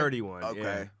 31. 31. Okay.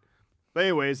 Yeah. But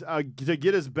anyways, to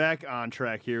get us back on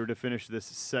track here to finish this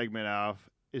segment off,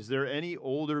 is there any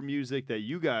older music that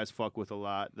you guys fuck with a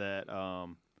lot that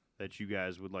that you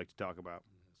guys would like to talk about?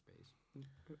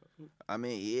 I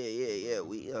mean, yeah.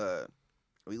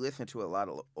 We listen to a lot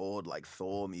of old like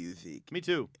soul music. Me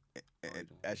too. And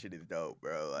that shit is dope,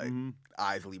 bro. Like Mhm.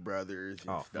 Isley Brothers and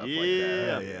Oh, stuff yeah. like that.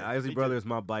 Hell yeah. Isley Me too. Brothers,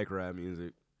 my bike ride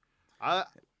music.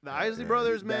 The Isley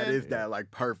Brothers, man. That is that like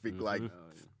perfect like Mhm.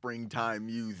 springtime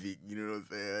music. You know what I'm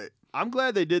saying? I'm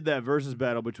glad they did that versus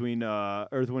battle between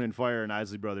Earth, Wind, and Fire and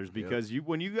Isley Brothers because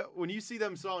when you see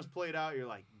them songs played out, you're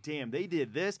like, damn, they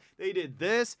did this,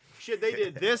 shit, they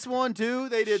did this one too,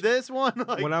 they did this one.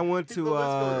 Like, When I went the to list goes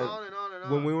on and on and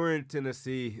on. when we were in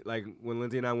Tennessee, like when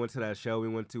Lindsay and I went to that show, we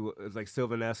went to it was like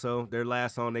Sylvanesso. Their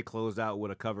last song they closed out with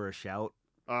a cover of Shout.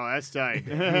 Oh, that's tight.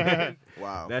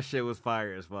 Wow. That shit was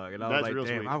fire as fuck. And I That's was real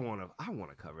like, damn, sweet. I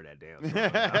wanna cover that damn song.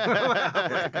 I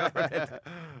wanna cover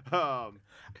that.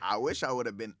 I wish I would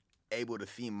have been able to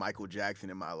see Michael Jackson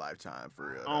in my lifetime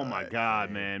for real. Oh though. my Like,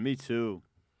 God, man, me too.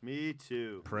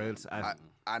 Prince,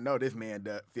 I know this man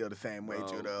feel the same way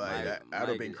too though. Like that would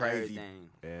have been crazy.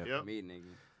 Yeah. Yep. Me, nigga.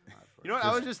 You know what?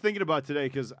 I was just thinking about today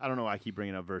because I don't know why I keep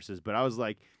bringing up verses, but I was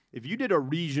like, if you did a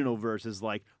regional versus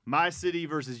like my city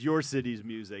versus your city's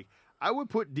music, I would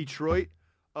put Detroit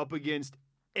up against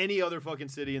any other fucking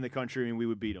city in the country and we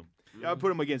would beat them. I would put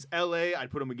them against L.A. I'd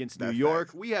put them against New That's York.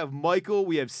 facts. We have Michael.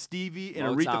 We have Stevie and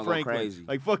Motown Aretha go Franklin. crazy.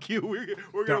 Like fuck you,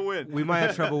 we're gonna win. We might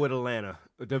have trouble with Atlanta.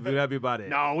 That'd be about it.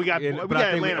 No, we got but I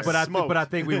I think Atlanta smoked. but I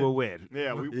think we will win.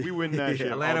 Yeah, we win that shit.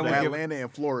 Atlanta all will day. give- Atlanta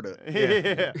and Florida.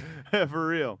 Yeah, for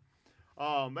real.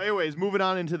 Anyways, moving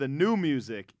on into the new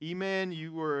music. E-Man,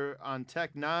 you were on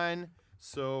Tech 9.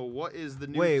 So what is the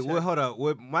new Wait, tech? hold up.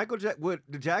 Would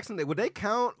the Jackson? Would they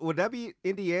count? Would that be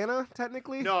Indiana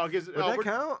technically? No, because Would that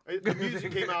count? The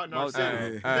music came out in our Motown.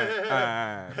 city. All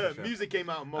right, for sure. Music came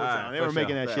out in Motown. All right, they for were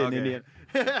making sure. that shit in Okay.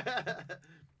 Indiana.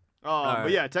 But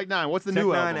yeah, Tech Nine. What's the Tech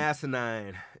new Nine album?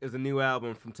 Asinine is a new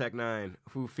album from Tech Nine,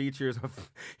 who features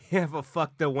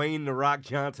Dwayne The Rock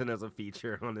Johnson as a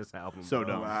feature on this album. So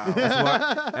bro. dumb.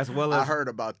 Wow. As well as I heard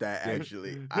about that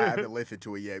actually. I haven't listened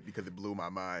to it yet because it blew my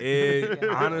mind. it,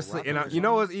 honestly, and you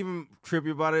know what's even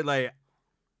trippy about it? Like,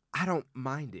 I don't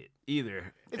mind it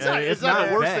either. It's not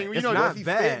the worst bad. thing. You It's know, not was he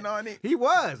bad. spitting on it? He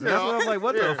was. That's No. what I'm like.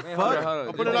 What Yeah. the Man, fuck?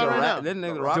 I'll put it on right now. That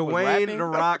nigga The Rock was Dwayne rapping? The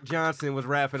Rock Johnson was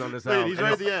rapping on this Look, album. he's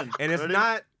right at the end. And it's Ready?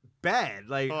 not bad.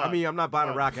 Like, Hold I on. mean, I'm not buying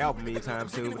a Rock album anytime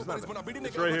soon, but it's not bad.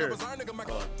 It's right here. It's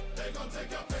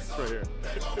right here.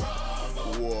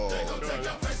 Whoa.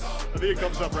 I think it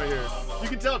comes up right here. You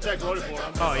can tell Tech wrote it for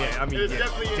him. Oh, yeah, I mean, it's yeah,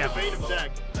 definitely in the vein of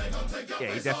Tech. Yeah,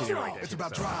 he definitely didn't write that It's shit,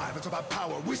 about so. drive, it's about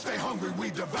power. We stay hungry, we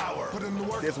devour. Put in the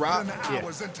work, This put Rock? in the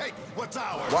hours, and take what's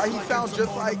ours. Why he Like sounds it's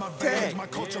just all like in my Tech? veins. My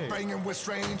culture banging with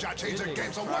strange. I change the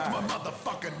game, so what's my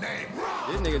motherfucking name?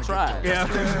 This nigga tried. Yeah.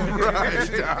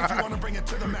 If you wanna bring it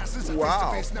to the masses,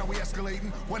 Wow. face to face, now we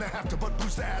escalating. When I have to but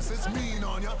boost the asses, mean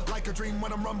on ya like a dream.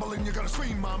 When I'm rumbling, you're gonna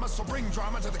scream, mama. So bring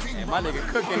drama to the king. And my nigga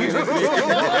cooking in his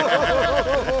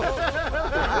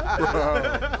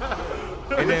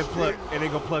And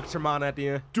then go plug Tremont at the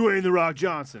end. Dwayne The Rock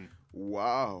Johnson.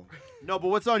 Wow. No, but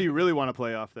what song do you really want to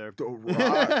play off there? The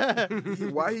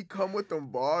Rock. Why he come with them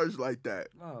bars like that?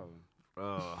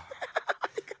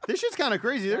 This shit's kind of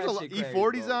crazy. There's That a lot. shit crazy,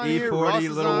 E40's bro. on here. E40, Russ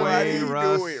is Lil on Wayne, here.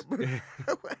 Russ. Do it, bro.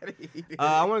 Why did he do it?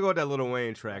 I want to go with that Lil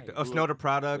Wayne track. Oh, Snow the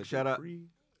Product. Shout out.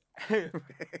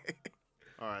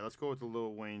 All right, let's go with the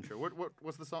Lil Wayne track.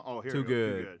 What's the song? Oh, here. Too we go.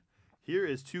 Good. Here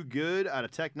is Too Good out of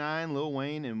Tech Nine, Lil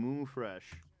Wayne, and Moo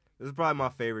Fresh. This is probably my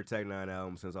favorite Tech Nine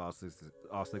album since all sixes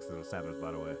and sevens,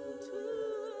 by the way.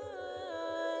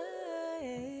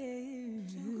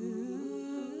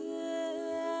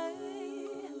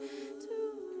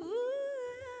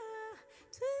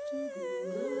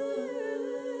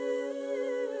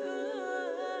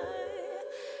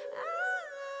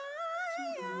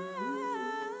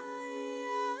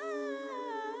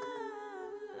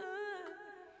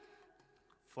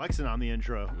 Flexing on the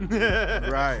intro.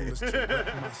 Right.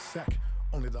 My sack.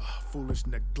 Only the foolish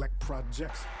neglect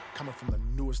projects coming from the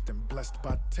newest and blessed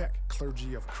by tech.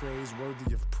 Clergy of craze,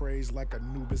 worthy of praise, like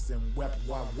Anubis and wept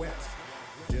while wet.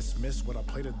 Dismiss what I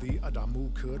played to thee,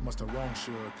 Adamu could, must have wrong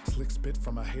should. Slick spit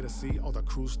from a hater see, all the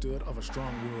crew stood of a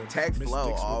strong wood. Tech flow Mystics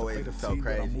with the always fate of so tea,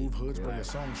 but I crazy. move hoods, bro, your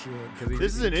song should.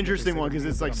 This is an interesting one because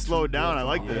it's like slowed down. I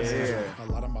like this. Yeah. A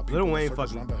lot of my Lil people Wayne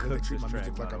circles fucking round the hood, they cooks treat this my track,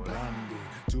 music by like a the way. blondie.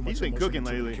 Too He's much been emotion cooking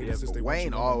into lately. the cadence, Yeah, they but want you Wayne to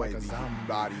know always like a be zombie.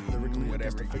 bodying Lyrically whatever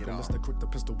against the get fickle, on. listen quick to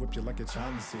pistol whip you like a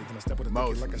Chauncey. Then I step with a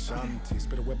dicky like a Shanti.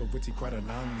 Spit a web of witty, quite a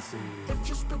Nancy. If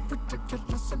you spit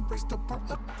ridiculous, embrace the part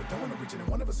up. But don't wanna reach it, and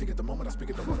one of us see it the moment I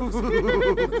speak it, the one of us see it.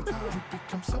 You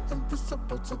become so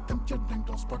invisible to them, your name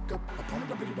don't spark up.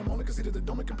 Opponent, I beat it, I'm only conceded, they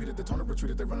don't competed, they turned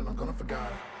retreated, they running, I'm gonna forget.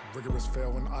 Rigorous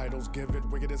fail when idols give it,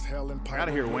 wicked as hell and I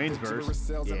gotta hear Wayne's verse.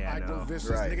 Yeah, I know.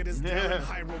 Right.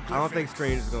 I don't think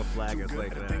Strange is gonna flag us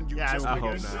like that. Yeah, I pretty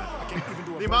hope good.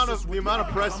 not. The amount of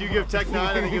press you give Tech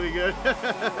Nine, I think it'll be good.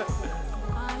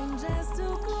 I'm just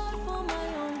too good for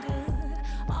my own good.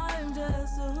 I'm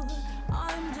just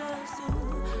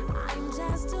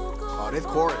too good. Oh, this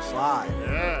chorus slide.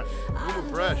 Yeah, Moo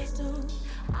Fresh.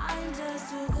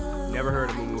 Never heard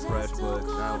of Moo Fresh, but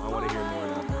I want to hear more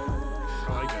now.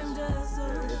 I like this.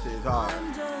 Yeah, this is hard.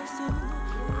 I'm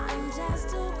just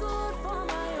too good for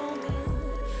my own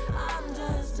good. I'm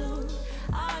just too.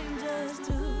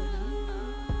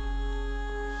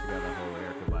 She got a whole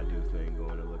Erykah Badu thing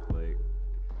going, it looks like.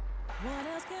 What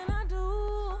else can I do?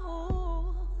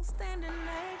 Standing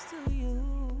next to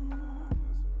you,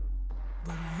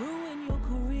 but ruin your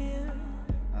career.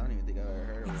 I don't even think I've ever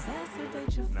heard of it.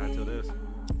 Exacerbate your Not till fears. this.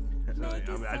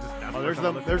 That's Oh,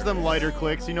 there's them lighter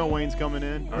clicks. You know Wayne's coming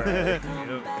in. Right.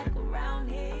 Back around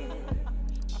here.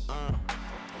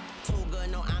 Too good,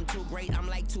 no, I'm too great. I'm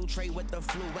like 2 Trey with the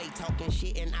flu weight. Talking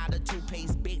shit and out of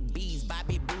toothpaste. Big B's,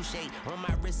 Bobby Boucher. On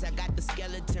my wrist, I got the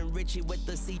skeleton Richie with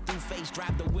the see-through face.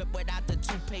 Drive the whip without the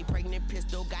toupee. Pregnant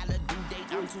pistol, got a due date.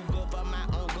 I'm too good for my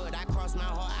own good. I cross my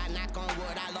heart, I knock on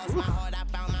wood. I lost my heart, I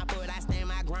found my foot. I stand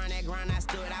my ground, that ground I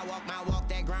stood. I walk my walk,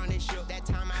 that ground it shook. That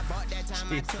time I bought, that time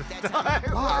I took, that time I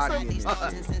bought. These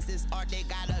stars and since it's art, they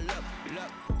gotta look.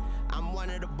 I'm one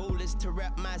of the bullets to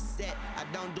rep my set. I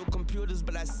don't do computers,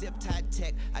 but I sip high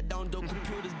tech. I don't do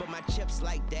computers, but my chips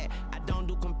like that. I don't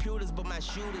do computers, but my my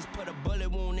shooters put a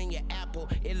bullet wound in your apple.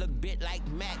 It look bit like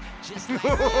Mac, just like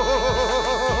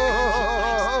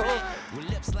with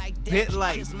lips like that. Bit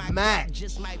like just my Mac. Black,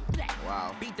 just my black.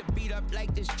 Wow. Beat the beat up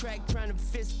like this track, trying to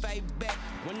fist fight back.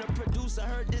 When the producer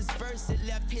heard this verse, it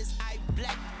left his eye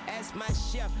black. Ask my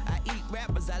chef, I eat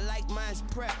rappers, I like mine's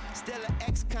prep. Still an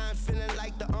ex-con, feeling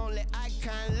like the only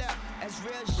icon left. That's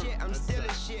real shit, I'm still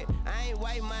a shit. I ain't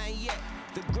white mine yet.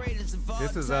 The greatest of all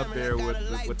This is time, up and I there got with a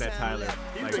that lifetime Tyler. left.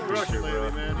 He's Like, been for crushing sure, lately,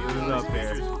 bro. man. This is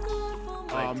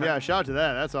up there. Yeah, shout out to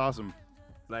that. That's awesome.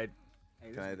 Like,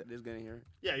 Hey, this good in here?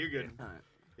 Yeah, you're good. All right.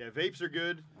 Yeah, vapes are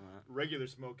good. Alright. Regular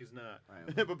smoke is not.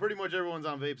 Right. But pretty much everyone's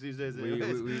on vapes these days. we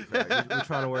anyways.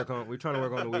 trying to work on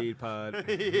the weed pod.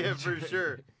 Yeah, for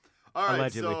sure. All right,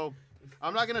 Allegedly. so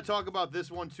I'm not gonna talk about this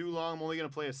one too long. I'm only gonna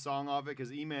play a song off it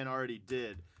because E-Man already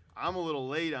did. I'm a little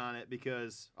late on it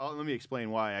because let me explain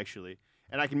why actually,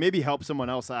 and I can maybe help someone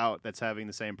else out that's having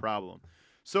the same problem.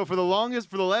 So for the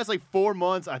last like 4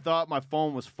 months, I thought my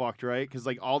phone was fucked, right? Because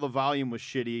like all the volume was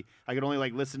shitty. I could only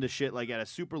like listen to shit like at a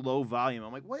super low volume.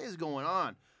 I'm like, what is going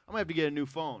on? I'm gonna have to get a new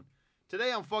phone.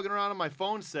 Today I'm fucking around on my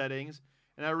phone settings,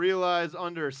 and I realized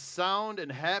under sound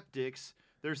and haptics,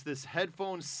 there's this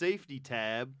headphone safety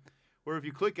tab where if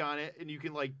you click on it and you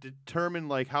can like determine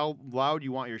like how loud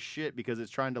you want your shit because it's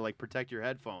trying to like protect your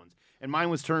headphones. And mine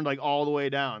was turned like all the way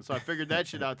down. So I figured that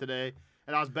shit out today,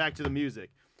 and I was back to the music.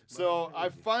 So I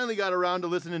finally got around to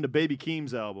listening to Baby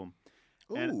Keem's album.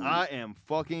 And Ooh. I am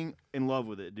fucking in love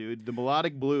with it, dude. The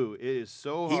Melodic Blue, it is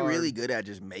so hard. He really good at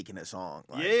just making a song.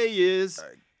 Like, Yeah, he is.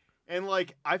 like- And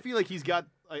like, I feel like he's got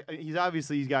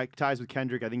ties with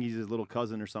Kendrick. I think he's his little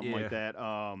cousin or something like that.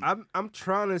 I'm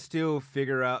trying to still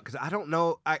figure out because I don't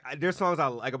know. There's songs I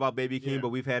like about Baby Keem, but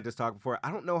we've had this talk before.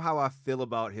 I don't know how I feel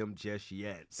about him just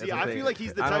yet. See, That's the I thing. feel like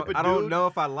he's the type of dude. I don't know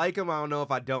if I like him. I don't know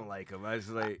if I don't like him. I just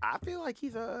like. I feel like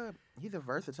he's a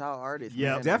versatile artist.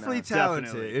 Yeah, man, Definitely and, talented.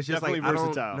 Definitely. It's just Definitely like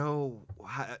versatile. I don't know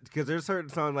because there's certain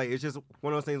songs like it's just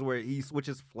one of those things where he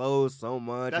switches flows so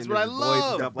much. That's and what his I voice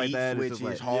love. and stuff like beat that. switch It's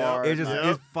just is like, hard. it just Yep.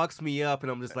 it fucks me up,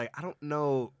 and I'm just like I don't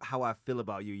know how I feel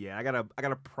about you yet. I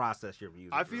gotta process your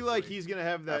music. I feel real like quick. he's gonna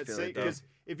have that feel same like that. because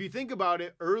if you think about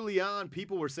it, early on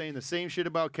people were saying the same shit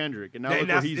about Kendrick, and now And look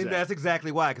where he's at. that's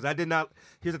exactly why. Because I did not.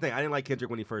 Here's the thing. I didn't like Kendrick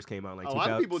when he first came out. Like A lot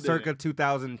of people circa didn't.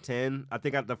 2010. I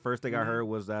think the first thing I heard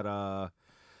was that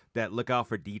 "Look Out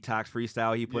for Detox"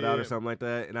 freestyle he put out or Yeah. something like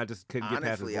that, and I just couldn't get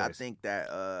past his honestly, voice. I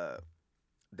think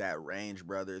that Range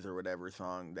Brothers or whatever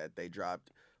song that they dropped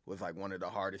was like one of the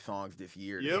hardest songs this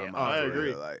year. to Yep, come oh, out, I for agree.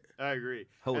 real, like, I agree.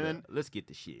 Hold and up, then, let's get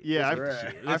the shit. yeah, Let's get the shit.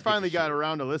 I Let's get finally the got shit.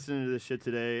 around to listening to this shit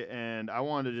today, and I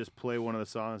wanted to just play one of the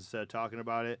songs instead of talking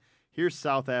about it. Here's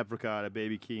South Africa out of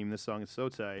Baby Keem. This song is so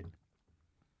tight.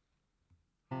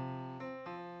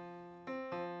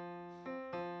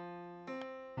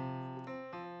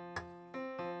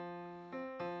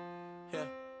 Yeah.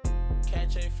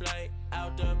 Catch a flight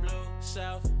out the blue,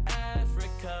 South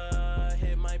Africa.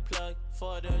 Hit my plug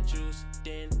for the juice,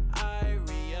 then I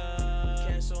re-up.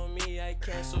 Cancel me, I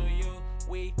cancel you.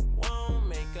 We won't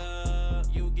make up.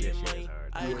 You get money,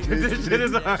 I do. This shit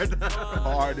is hard.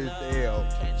 hard as hell.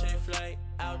 Catch a flight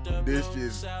out the This blue,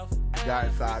 just South got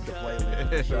inside the Africa. playlist.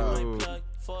 Hit So, my plug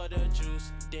for the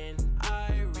juice, then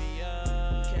I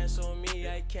re-up. Cancel me,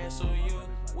 I cancel you.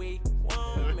 We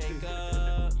won't make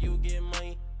up. You get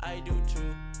money, I do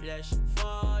too. Let's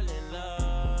fall in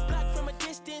love. Black from a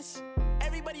distance,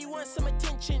 everybody wants some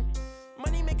attention.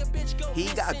 Money make a bitch go he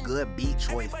got missing. good beat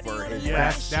choice for his Yeah.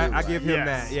 rap That, shit, I give him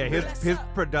Yes. that. Yeah, his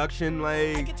production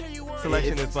like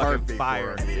selection It's is fucking perfect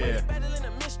fire. for him. Yeah. Battling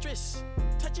a mistress,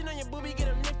 touching on your boobie, get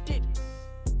 'em lifted.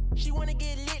 She wanna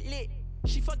get lit.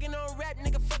 She fucking on rap,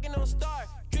 nigga fucking on star.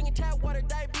 Drinking tap water,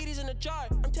 diabetes in a jar.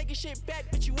 I'm taking shit back,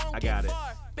 but you won't I get got it.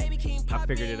 far. Baby King poppin',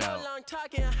 figured it no out. long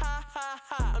talking, ha ha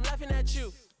ha. I'm laughing at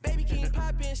you. Baby King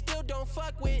poppin', still don't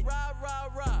fuck with rah rah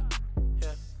rah. Yeah.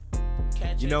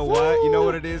 Catch You it. know what? You know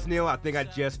what it is, Neil? I think I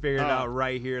just figured it Oh. out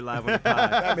right here live on the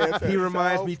pod. He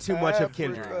reminds me too much of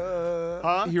Kendrick.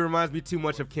 Huh? He reminds me too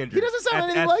much of Kendrick. He doesn't sound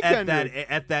anything like Kendrick.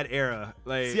 At that era.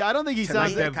 Like, See, I don't think he like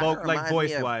sounds that Kinda reminds me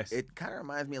voice of- wise. It kind of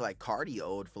reminds me of like Cardi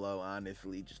old flow,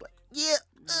 honestly. Just like, yeah.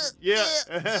 Yeah.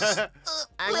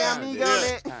 I got me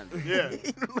Yeah. on it.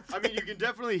 Yeah. I mean, you can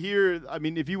definitely hear. I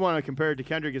mean, if you want to compare it to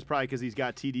Kendrick, it's probably because he's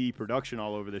got TDE production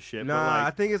all over this shit. Nah, but like,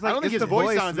 I think it's like I don't think it's his the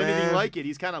voice sounds man. anything like it.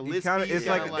 He's kind of He lispy. kinda- it's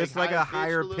kinda like a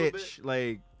higher high-pitched a little pitch.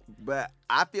 Like, But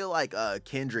I feel like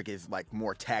Kendrick is like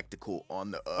more tactical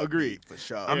on the Agreed. for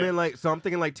sure. I mean, like, so I'm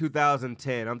thinking like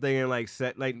 2010. I'm thinking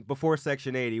like before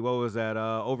Section 80. What was that?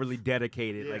 Overly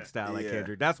dedicated like style like Yeah.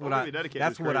 Kendrick. That's what Overly Dedicated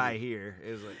That's is what I crazy. hear.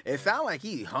 Is like, it sound like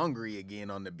he hungry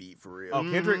again on the beat for real. oh,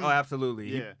 Kendrick. Oh,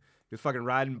 absolutely. Yeah. Just fucking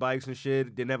riding bikes and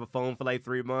shit. Didn't have a phone for like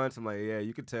 3 months. I'm like, yeah,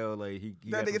 you could tell like he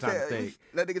That had some time to nigga think. said,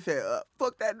 that nigga said,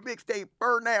 fuck that mixtape,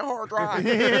 burn that hard drive.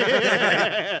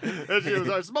 That shit was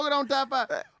like, smoking on top 5.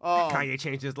 Kanye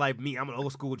changed his life. Me, I'm an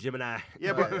old school Gemini.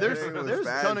 Yeah, but there's It was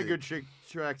a ton of spazzy. good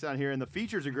tracks on here, and the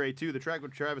features are great too. The track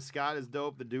with Travis Scott is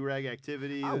dope. The Do-Rag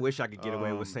Activity. I wish I could get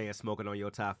away with saying smoking on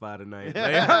your top 5 tonight. Like,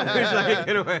 Yeah. I wish I could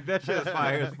get away. That shit is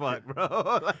fire as fuck,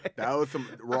 bro. Like, That was some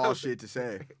raw shit to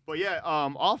say. But yeah,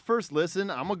 off first listen,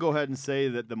 I'm gonna go ahead and say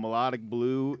that the Melodic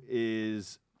Blue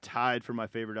is tied for my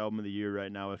favorite album of the year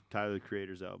right now with Tyler the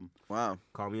Creator's album. Wow.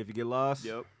 Call Me If You Get Lost.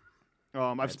 Yep.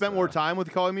 I've spent more time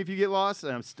with Calling Me If You Get Lost,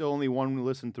 and I'm still only one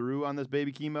listen through on this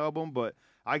Baby Keem album, but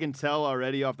I can tell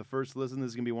already off the first listen this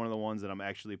is gonna be one of the ones that I'm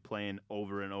actually playing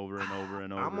over and over and over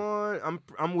and over.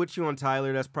 I'm with you on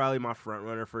Tyler. That's probably my front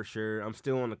runner for sure. I'm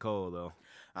still on the Cole though.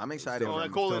 I'm excited.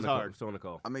 that Cole is hard. Still on the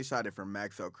Cole. I'm excited for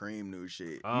Maxo Cream new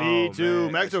shit. Me too.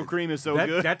 man. Maxo Cream is so that,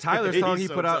 good. That Tyler song he He's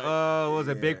so put out, tight. what was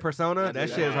it Big Persona? That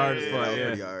shit is hard as fuck.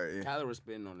 Yeah. Tyler was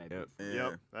spitting on that. Yep. beat.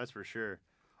 Yep, that's for sure.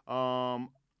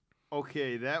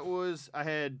 Okay, that was I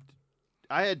had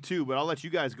 2, but I'll let you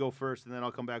guys go first, and then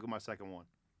I'll come back with my second one.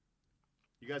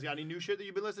 You guys got any new shit that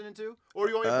you've been listening to, or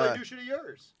you want me to play new shit of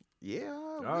yours? Yeah.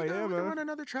 Oh, we yeah, can man. run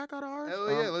another track out of ours.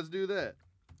 Hell yeah, let's do that.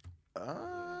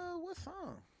 What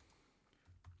song?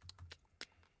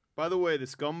 By the way, the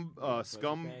Scumbag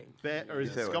or is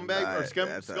it said Scumbag or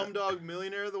that's a- Scumdog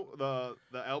Millionaire, the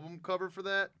album cover for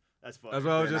that. That's fun. That's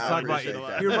what I was just I talking about. appreciate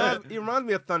that. He reminds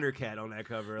me of Thundercat on that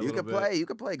cover. A You little could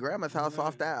bit. play Grandma's House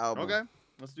off that album. Okay,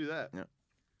 let's do that. Yeah.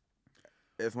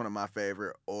 It's one of my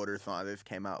favorite older songs. This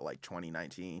came out like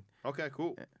 2019. Okay,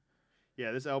 cool.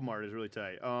 Yeah, this album art is really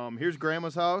tight. Here's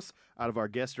Grandma's House out of our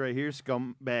guest right here,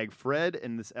 Scumbag Fred,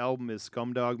 and this album is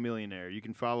Scumdog Millionaire. You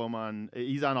can follow him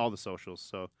he's on all the socials,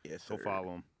 so Yes, go sir.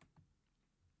 follow him.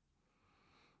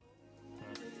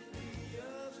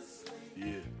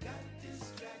 Yeah.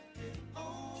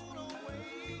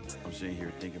 I'm sitting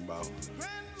here thinking about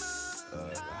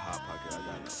the hot pocket I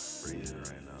got in the freezer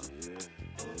right now.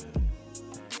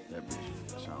 That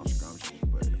bitch sounds scrumptious,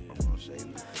 but I'm gonna save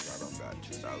it because I don't got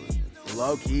 $2.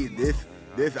 Low key,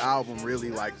 this album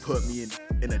really like put me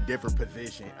in a different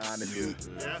position. Honestly,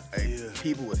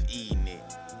 people was eating it.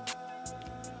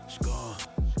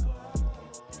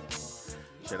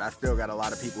 Shit, I still got a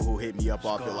lot of people who hit me up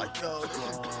off it like, yo, this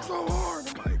is so hard.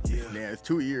 I'm like, man, it's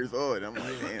 2 years old. I'm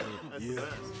like, damn.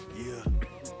 Yeah.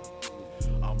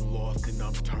 I'm lost and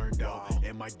I'm turned out.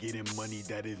 Am I getting money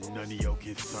that is none of your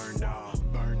concern now?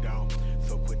 Burned out,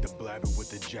 so quit the blabber with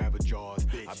the jabber jaws.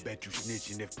 I bet you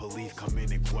snitching if police come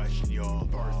in and question y'all.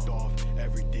 First off,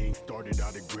 everything started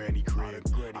out of granny crib.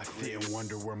 I sit and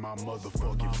wonder where my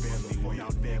motherfucking family went. Now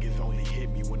niggas only hit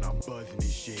me when I'm buzzing and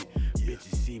shit.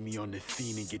 Bitches see me on the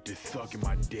scene and get to sucking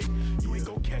my dick. You ain't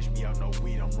gon' catch me out no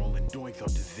weed, I'm rolling doinks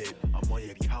off the zip. I'm on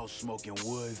your couch smoking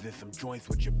woods and some joints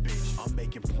with your bitch. I'm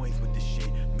making points with the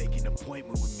shit, making an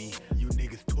appointment with me. You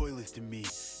niggas toilets to me,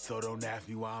 so don't ask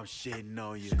me why I'm shitting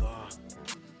on you.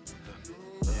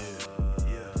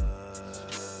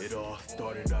 It all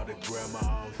started out at grandma's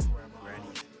house.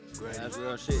 Granny. That's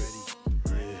real shit.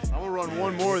 I'm gonna run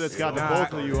one more that's got the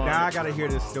both of you on. Now I gotta hear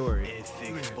this story.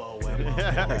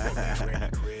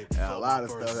 A lot of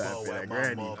stuff happened at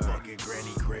Granny.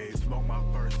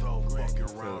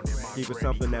 Keep it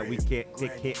something that we can't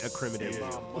incriminate.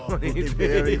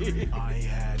 I ain't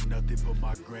had nothing but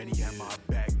my granny had my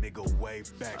back, nigga, way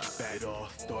back. It all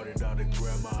started out at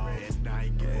grandma's house, and I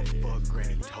ain't give a fuck.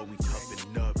 Granny told me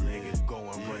toughen up, niggas go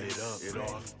and run it up. It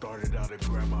all started out at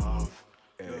grandma's house.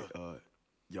 Hey,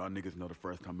 y'all niggas know the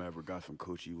first time I ever got some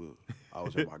coochie was I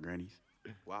was at my granny's.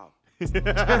 Wow. I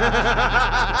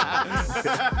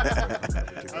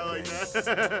like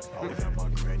that. I was at my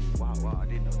granny's. Wow, I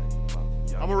didn't know that. Wow.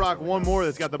 I'm gonna rock one more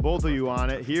that's got the both of you on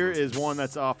it. Here is one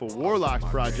that's off of Worlock's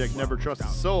project, Never Trust a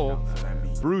Soul,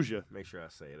 Brews. Make sure I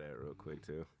say that real quick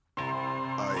too. Oh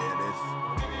yeah,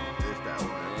 this that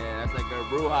one. Yeah, that's like their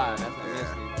brew high. That's like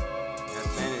whiskey. That's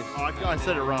Spanish. Oh, I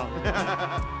said it wrong.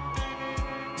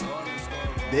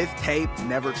 This tape,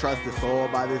 Never Trust a Soul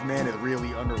by this man, is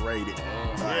really underrated.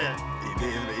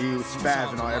 He was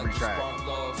spazzing on every track.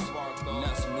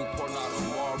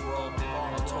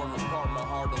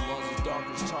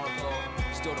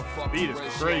 Beat is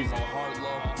crazy.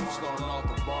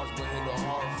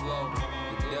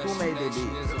 Who made that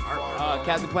beat?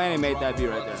 Captain Planet made that beat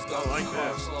right there. I like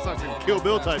that. It's like some Kill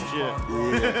Bill type shit.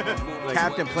 Yeah.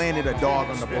 Captain Planet, a dog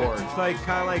on the board. It's like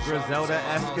kind of like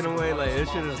Griselda-esque in a way. Like this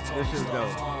shit is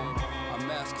dope. I'm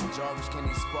asking Jarvis, can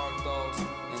he spark those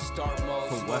in start mode?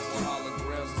 From Western.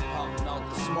 Holograms is popping out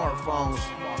the Smartphones.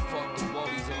 Fuck the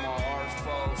bullies in my arse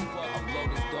foes.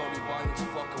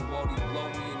 40 blow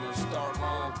me in the start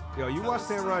mode. Yo, you watch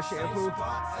Samurai Shampoo? You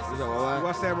said what? You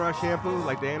watch Samurai Shampoo,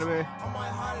 like the anime? No,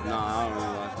 I don't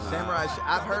really watch that. Samurai.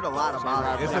 I've heard a lot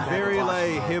about it. It's a very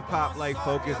like hip hop like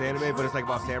focused anime, but it's like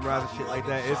about samurais and shit like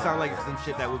that. It sounds like some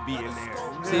shit that would be in there.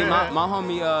 See, my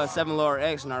homie Seven Lower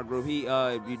X in our group, he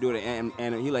do the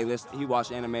and he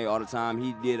watch anime all the time.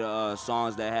 He did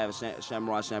songs that have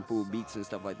Samurai Shampoo beats and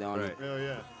stuff like that on it. Hell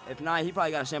yeah. If not, he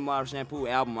probably got a Samurai Shampoo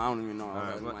album. I don't even know.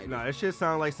 Nah, it shit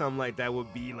sound like something like that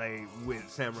would be like with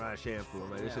Samurai Shampoo.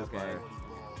 Like this shit's fire.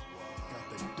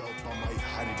 Dope, I might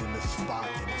hide it in the spot.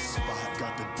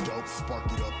 Got the dope, spark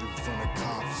it up in front of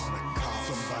cops.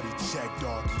 Somebody check,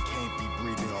 dog, you can't be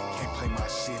breathing. Can't play my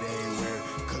shit everywhere,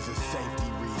 cause of safety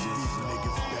reasons. These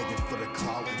niggas begging for the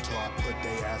clout until I put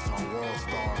they ass on World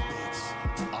Star, bitch.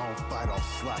 I don't fight, I'll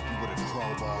slap you with a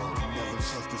crowbar. Never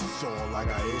trust a soul, I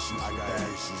got issues with that.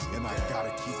 And I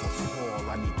gotta keep a pull,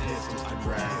 I need pistols to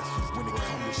grab. When it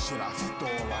comes to shit I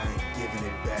stole, I ain't giving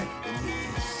it back. And if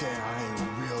you say I ain't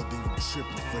real, then you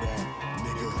tripping for that,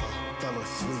 nigga. Fell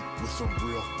asleep with some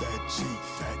real fat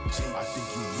cheeks. I think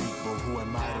you weak, but who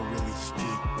am I to really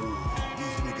speak?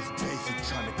 These niggas basic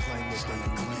trying to claim that they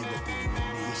unique.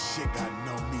 This shit got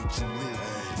no meat, you live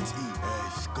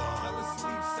Scum.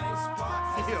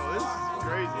 Yo, this is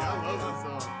crazy. I love this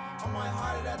song. I might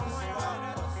hide it at the spot.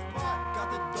 Got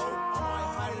the dope, I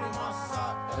might hide it in my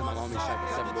sock. That's my homie Shaq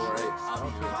at 7 Lower X. I'll be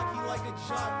cocky like a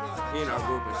jock. He in our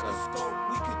group and stuff.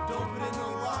 We could dope it in the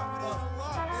lock.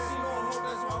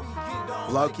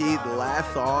 Low key, the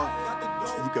last song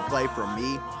you could play for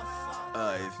me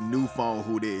is New Phone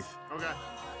Who This. Okay.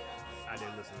 I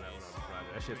didn't listen to that one on the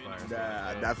project. That shit's fire.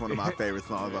 That's one of my favorite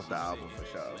songs off the album for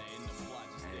sure.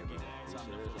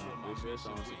 We should on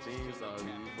some theme songs you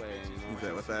play. You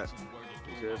said, what's that?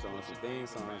 We should on some theme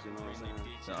songs, you know what I'm saying?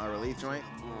 The unreleased joint?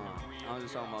 I was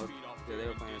just talking about, they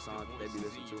were playing songs that they be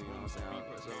listening to, you know what I'm saying?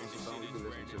 Some songs we could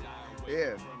listen to.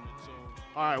 Yeah.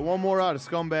 All right, one more out of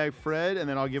Scumbag Fred, and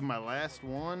then I'll give him my last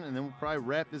one, and then we'll probably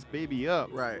wrap this baby up.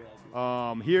 Right.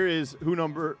 Here is new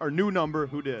number,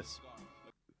 Who Dis.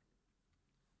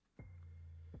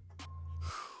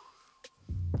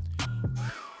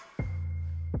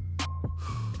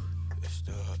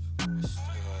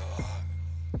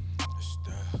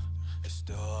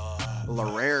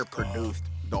 Larare produced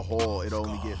the whole It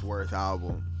Only Gets Worse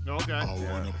album. Okay. I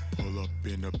wanna pull up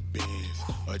in a Benz,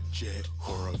 a jet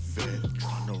or a vet,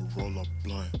 tryna roll a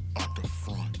blunt out the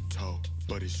front toe,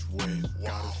 but it's wet.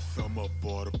 Gotta sum up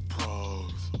all the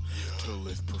pros till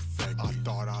it's perfect. I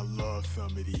thought I loved some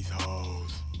of these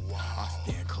hoes. I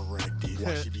stand corrected.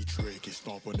 Why should he trick it?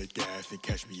 Stomp on the gas and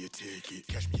catch me a ticket.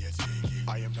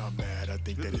 I am not mad. I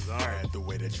think that it's sad the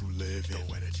way that you live it.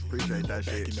 Appreciate that Back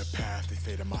shit. in the past, they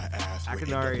say to my ass. I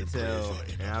can already tell,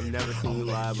 and I've never seen you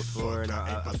live before, and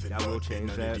I will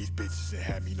change that.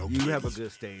 You have a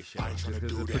good station. Because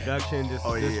the production, this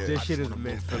shit is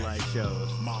meant for like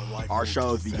shows. Our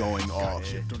shows be going off.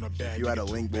 If you had a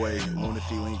Link Boy,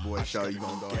 Lunacy Link Boy show, you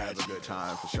gonna go have a good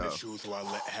time for sure.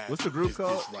 What's the group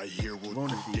called?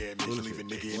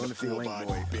 Lunacy Link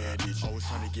Boy. I was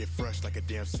trying to get fresh like a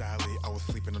damn salad. I was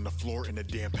sleeping on the floor in a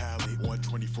damn pallet.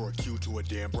 120 for a Q to a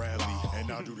damn Bradley.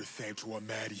 And I'll do the same to a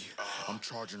Maddie. I'm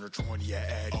charging her 20 at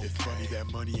Addy. It's funny that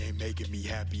money ain't making me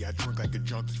happy. I drink like a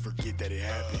junkie, forget that it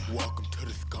happened. Welcome to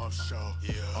the Scum Show.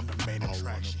 I'm the main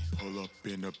attraction. Pull up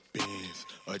in a Benz,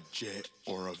 a jet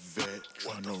or a vet.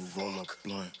 Tryna roll a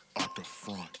blunt out the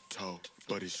front toe,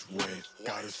 but it's wet.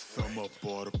 Gotta sum up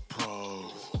all the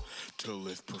pros till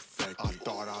it's perfect. I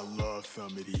thought I loved some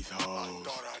of these hoes.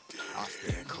 I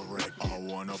stand correct. I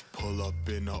wanna pull up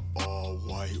in a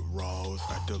all-white rose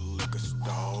at the liquor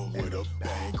store with a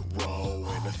bankroll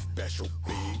and a special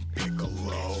big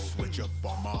piccolo. Switch up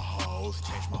on my hoes,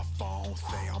 change my phone,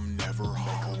 say I'm never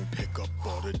home. Pick up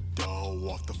all the dough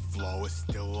off the floor, it's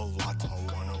still a lot to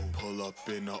wanna pull up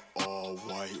in a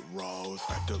all-white rose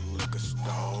at the liquor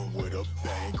store with a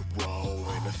bankroll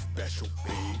and a special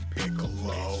big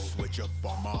piccolo. Switch up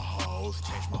on my hoes,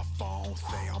 change my phone,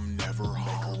 say I'm never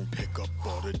home. Pick up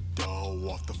all the dough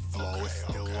off the floor, it's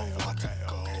still a lot to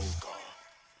go.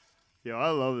 Yo, I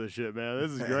love this shit, man.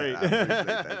 This is great. I appreciate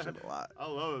that shit a lot. I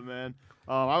love it, man.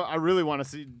 I really want to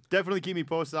see. Definitely keep me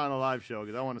posted on the live show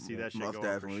because I want to see that shit Most go.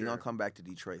 definitely. For We're sure. gonna come back to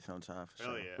Detroit sometime for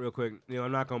Hell sure. yeah. Real quick,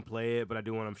 I'm not gonna play it, but I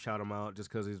do want to shout him out just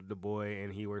because he's the boy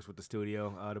and he works with the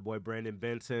studio. The boy Brandon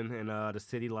Benson and the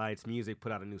City Lights Music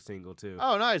put out a new single too.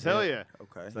 Oh, nice. Hell yeah.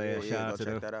 Okay. So yeah, shout out go to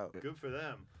check them. that out. Good for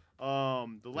them.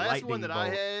 The last Lightning one that I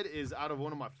bolt. had is out of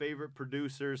one of my favorite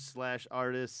producers /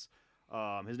 artists.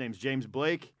 His name's James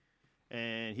Blake,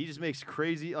 and he just makes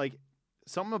crazy, like,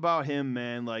 something about him,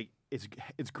 man. Like,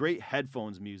 it's great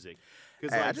headphones music.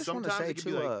 Because Hey, I like just wanna sometimes say it can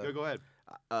too, be like, go ahead.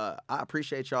 I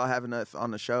appreciate y'all having us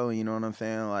on the show. You know what I'm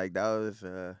saying? Like that was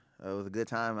a good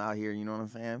time out here. You know what I'm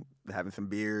saying? Having some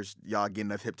beers, y'all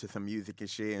getting us hip to some music and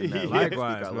shit. And,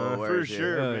 Likewise, speak our man. little For words,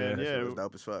 sure, man. That shit Yeah, was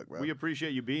dope as fuck, bro. We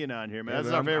appreciate you being on here, man. Yeah,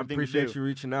 That's man, our favorite I thing to appreciate do. you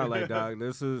reaching out, like dog.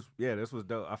 This was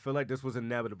dope. I feel like this was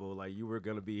inevitable. Like you were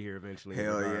gonna be here eventually.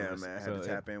 Hell yeah, regardless. man. I had So, to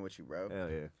tap in with you, bro. Hell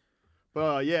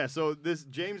yeah. Yeah, so this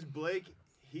James Blake,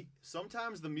 he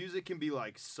sometimes the music can be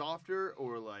like softer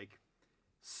or like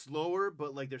slower,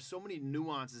 but like there's so many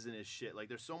nuances in his shit. Like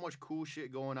there's so much cool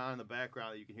shit going on in the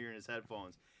background that you can hear in his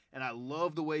headphones. And I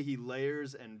love the way he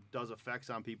layers and does effects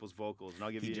on people's vocals. And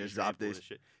I'll give you an just example dropped of this. this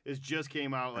shit. It just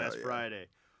came out last yeah. Friday.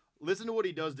 Listen to what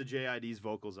he does to JID's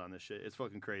vocals on this shit. It's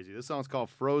fucking crazy. This song's called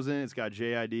Frozen. It's got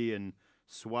JID and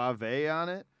Suave on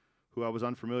it, who I was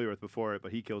unfamiliar with before it,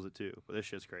 but he kills it too. But this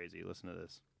shit's crazy. Listen to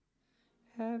this.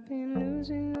 I've been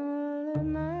losing all of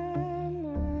my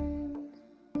mind.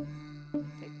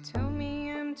 They tell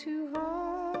me I'm too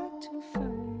hard to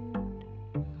find.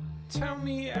 Tell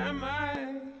me, am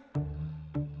I?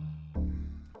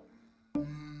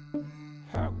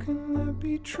 How can that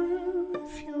be true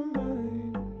if you're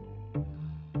mine?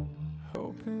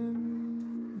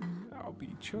 Hoping I'll be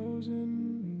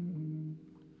chosen.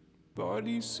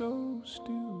 Body so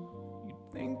still, you'd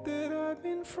think that I've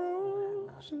been frozen.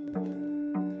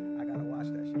 I gotta watch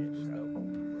that shit.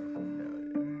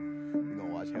 We're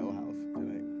gonna watch Hell House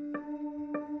tonight.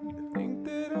 Think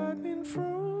that I've been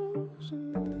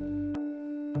frozen.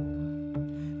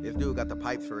 This dude got the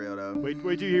pipes for real though. Wait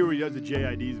till you hear when he does the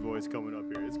JID's voice coming up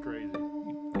here. It's crazy.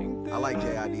 I like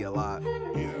JID a lot.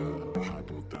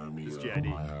 It's JID.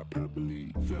 My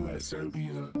hyperbole, feel like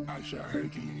Serbia. I shot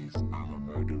Hercules, I'm a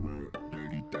murderer.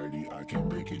 Dirty 30, I can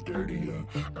make it dirtier.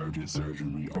 Urgent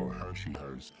surgery on Hershey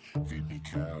Hearst. 50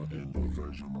 cal in the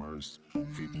Virgin Merce.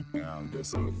 50 pound,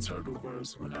 that's a turtle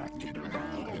verse. When I get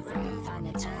around,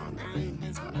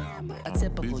 A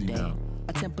typical day,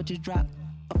 a temperature drop,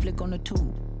 a flick on the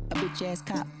tube, a bitch ass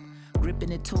cop. Gripping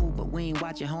the tool, but we ain't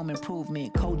watching Home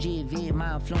Improvement. Koji vid,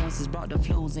 my influences brought the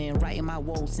flus in. Writing my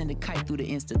woes, send a kite through the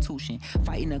institution.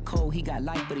 Fighting the cold, he got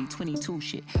life, but he 22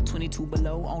 shit. 22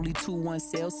 below, only 2-1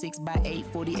 cell, 6x8,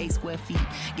 48 square feet.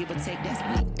 Give or take, that's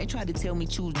bleak. They tried to tell me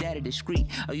choose daddy discreet.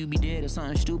 Or you be dead or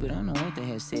something stupid, I don't know what they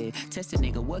had said. Test a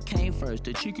nigga, what came first,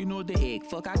 the chicken or the egg?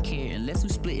 Fuck, I care, unless we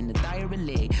splitting the thigh and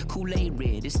leg. Kool-Aid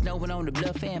red, it's snowing on the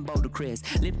bluff and Boulder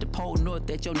Crest. Lift the pole north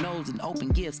at your nose and open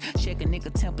gifts. Check a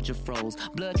nigga temperature froze.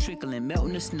 Blood trickling,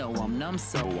 melting the snow, I'm numb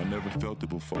so. I never felt it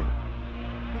before.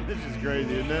 This is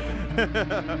crazy, isn't it?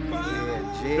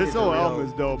 Yeah, Jay This is a whole real- album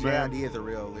is dope, man. JID is a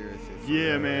real lyricist.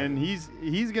 Yeah, man.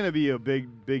 He's gonna be a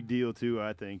big deal too,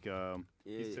 I think.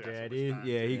 He's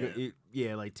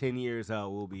Like 10 years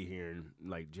out, we'll be hearing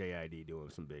like JID doing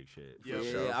some big shit. Yeah,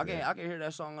 I can hear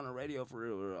that song on the radio for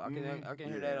real. I can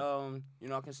hear that.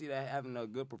 I can see that having a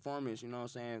good performance. You know what I'm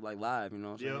saying, like live. You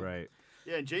know what I'm saying. Right.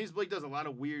 Yeah, and James Blake does a lot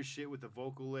of weird shit with the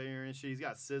vocal layer and shit. He's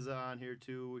got SZA on here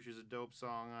too, which is a dope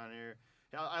song on here.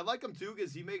 I like him too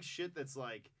because he makes shit that's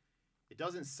like, it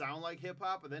doesn't sound like hip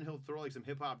hop, but then he'll throw like some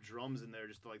hip hop drums in there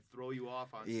just to like throw you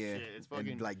off on Yeah, shit. It's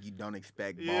fucking and, like you don't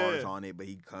expect bars on it, but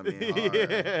he come in hard.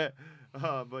 yeah.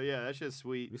 But yeah, that shit's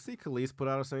sweet. You see Khalees put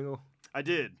out a single? I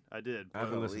did. I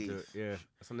haven't listened to it. Yeah,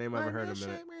 that's a name I haven't heard in a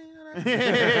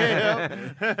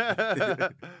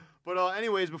minute. But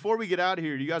anyways, before we get out of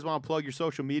here, do you guys want to plug your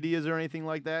social medias or anything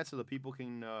like that so that people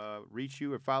can reach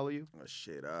you or follow you? Oh,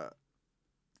 shit,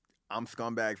 I'm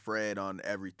Scumbag Fred on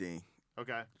everything.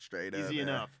 Okay. Straight up. Easy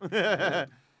enough.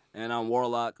 And I'm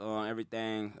Worlockk on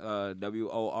everything.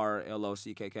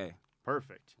 WORLOCKK.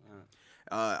 Perfect.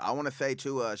 I want to say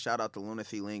too, shout out to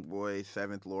Lunacy Link Boys,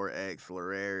 7th Lord X,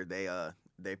 Larare.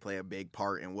 They play a big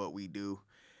part in what we do,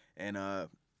 and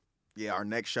yeah, our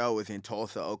next show is in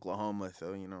Tulsa, Oklahoma.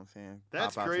 So you know what I'm saying.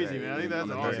 That's Pop out crazy, to that. man. I think that's On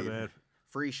the awesome. 30th. man.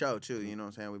 Free show too. You know what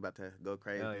I'm saying. We about to go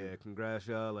crazy. Hell yeah, congrats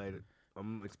y'all. Like,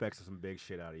 I'm expecting some big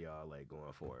shit out of y'all, like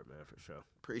going forward, man, for sure.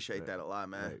 Appreciate that a lot,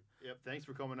 man. Like, Yep. Thanks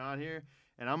for coming on here,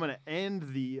 and I'm gonna end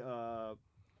the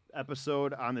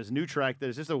episode on this new track that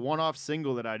is just a one-off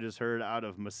single that I just heard out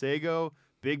of Masego,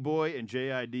 Big Boy, and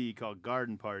JID called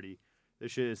Garden Party.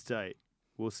 This shit is tight.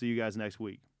 We'll see you guys next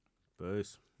week.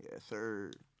 Peace. Yes,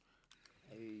 sir.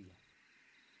 Hey.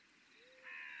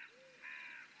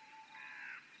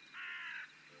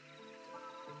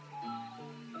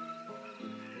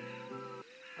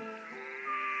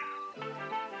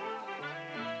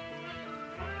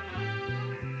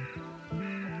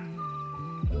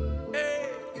 Hey,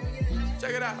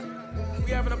 check it out.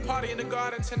 We having a party in the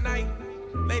garden tonight.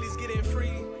 Ladies get in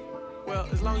free. Well,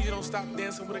 as long as you don't stop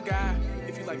dancing with a guy,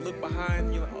 if you like look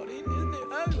behind, you're like, oh, isn't it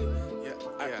ugly?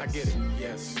 Yeah, I get it.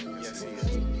 Yes, he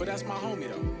is. But that's my homie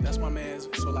though. That's my man's.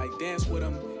 So like dance with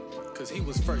him, cause he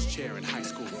was first chair in high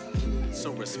school.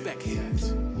 So respect him.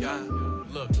 Yeah.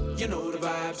 Look, you know the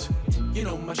vibes, you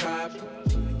know my tribe,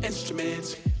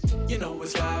 instruments, you know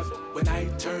it's live. When I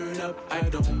turn up, I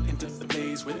don't enter the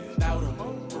place without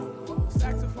them.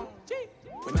 Saxophone.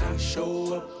 When I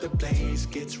show up, the place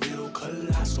gets real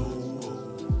colossal.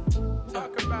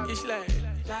 It's like,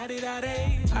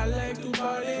 la-di-da-day, I like to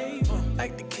party,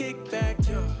 like to kick back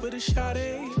with a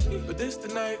shawty. But this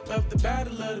the night of the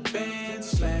battle of the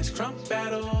bands, / crump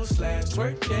battle, /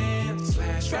 twerk dance,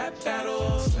 / rap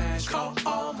battle, / call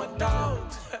all my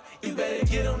dogs. You better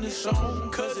get on this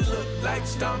song, cause it look like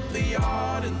Stomp the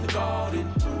Yard in the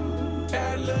garden.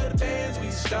 Battle of the bands we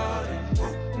started.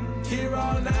 Here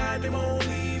all night, they won't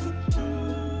leave.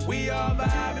 We all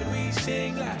vibe and we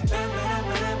sing like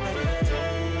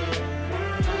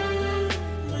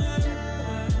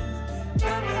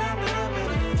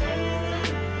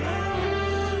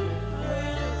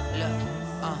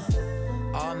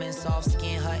Almond soft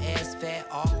skin, her ass fat,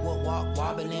 awkward walk,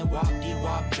 wobbling,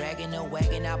 wop-de-wop, dragging a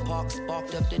wagon out park,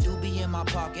 sparked up the doobie in my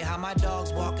pocket. How my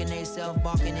dogs walking, they self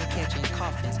barking and catching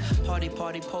coffins. Party,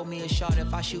 pour me a shot.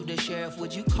 If I shoot the sheriff,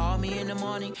 would you call me in the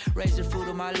morning? Raise the fruit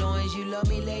of my loins, you love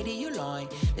me, lady, you lying.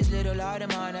 This little light of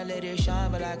mine, I let it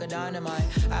shine, but like a dynamite.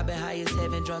 I've been high as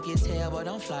heaven, drunk as hell, but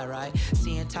don't fly right.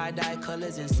 Seeing tie-dye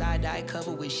colors and side-dye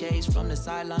covered with shades from the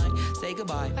sideline. Say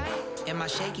goodbye. In my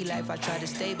shaky life, I try to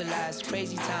stabilize.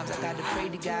 Crazy times, I got to pray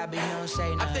to God, but he don't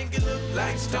say nothing. I think it look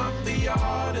like Stomp the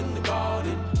Yard in the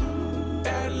garden.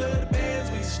 Battle of the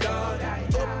bands we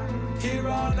started. Up here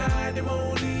all night, they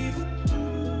won't leave.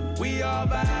 We all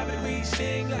vibe and we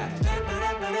sing like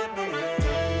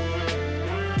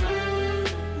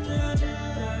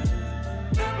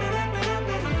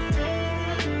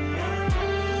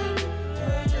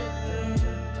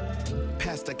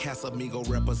Pastor Casamigo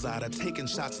reposada, taking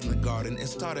shots in the garden and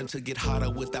starting to get hotter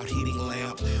without heating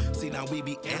lamp. See, now we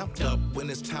be amped up when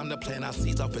it's time to plant our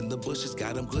seeds off in the bushes.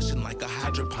 Got them gushing like a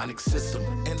hydroponic system.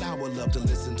 And I would love to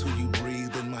listen to you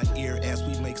breathe in my ear as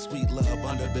we make sweet love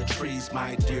under the trees,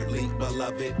 my dearly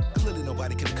beloved. Clearly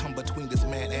nobody can come between this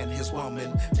man and his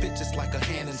woman. Fit just like a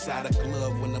hand inside a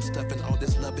glove when I'm stuffing all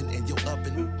this loving in your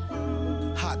oven.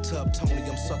 Hot tub, Tony,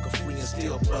 I'm sucker free and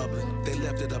still bubbling. They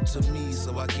left it up to me,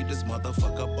 so I keep this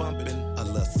motherfucker bumping. A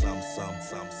little some.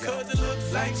 Cause it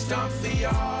looks like Stomp the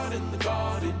Yard in the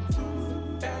garden.